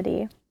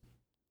activity?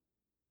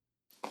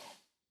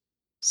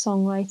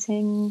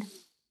 Songwriting.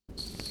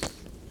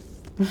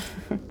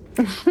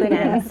 Good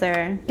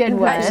answer. Good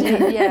one.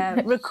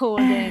 Actually,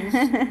 recording.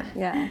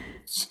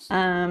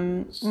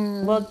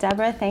 Well,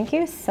 Deborah, thank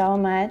you so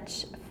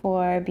much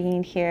for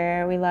being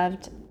here. We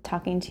loved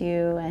talking to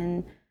you.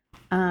 And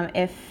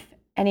if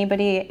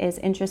anybody is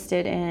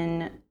interested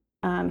in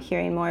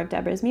hearing more of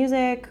Deborah's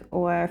music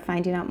or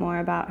finding out more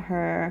about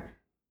her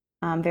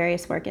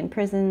various work in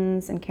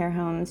prisons and care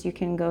homes, you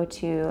can go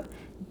to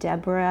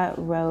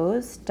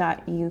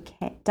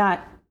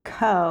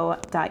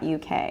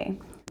deborahrose.co.uk.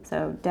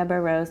 So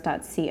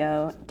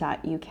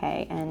deborahrose.co.uk,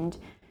 and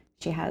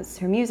she has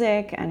her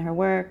music and her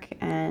work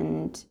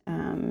and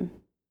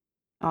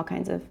all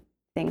kinds of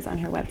things on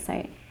her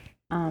website.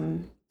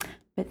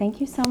 But thank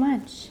you so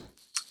much.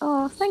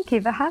 Oh, thank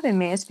you for having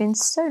me. It's been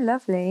so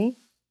lovely.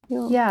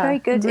 You're very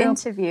good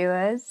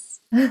interviewers.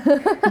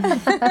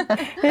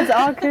 It's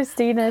all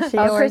Christina. She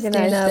organized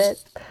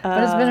it.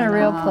 But it's been a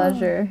real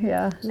pleasure.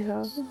 Yeah.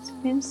 It's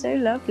been so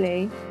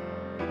lovely.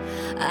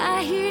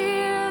 I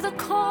hear the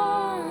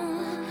call,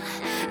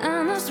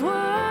 and this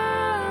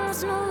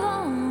world's no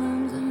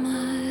longer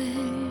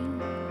mine.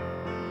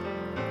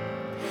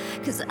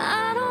 'Cause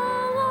I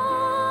don't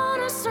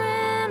wanna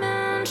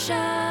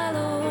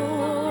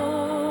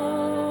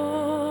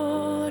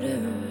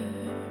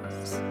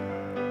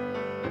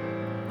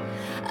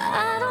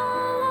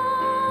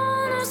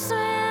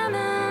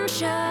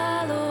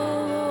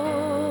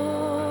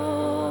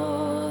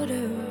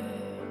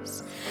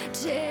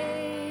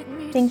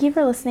Thank you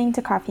for listening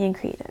to Coffee and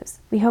Creatives.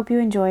 We hope you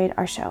enjoyed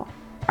our show.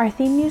 Our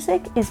theme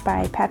music is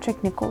by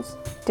Patrick Nichols.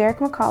 Derek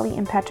McCauley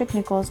and Patrick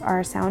Nichols are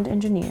our sound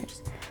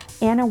engineers.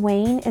 Anna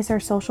Wayne is our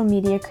social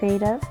media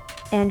creative,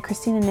 and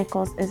Christina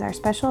Nichols is our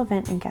special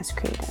event and guest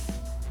creative.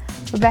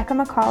 Rebecca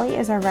McCauley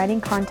is our writing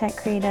content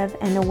creative,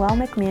 and Noelle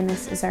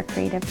McManus is our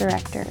creative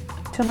director.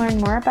 To learn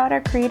more about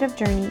our creative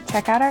journey,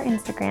 check out our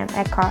Instagram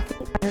at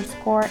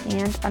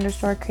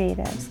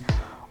coffee_and_creatives,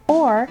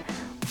 or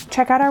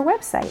check out our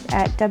website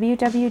at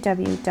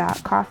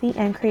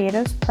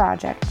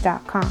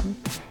www.coffeeandcreativesproject.com.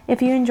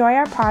 If you enjoy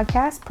our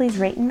podcast, please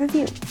rate and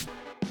review.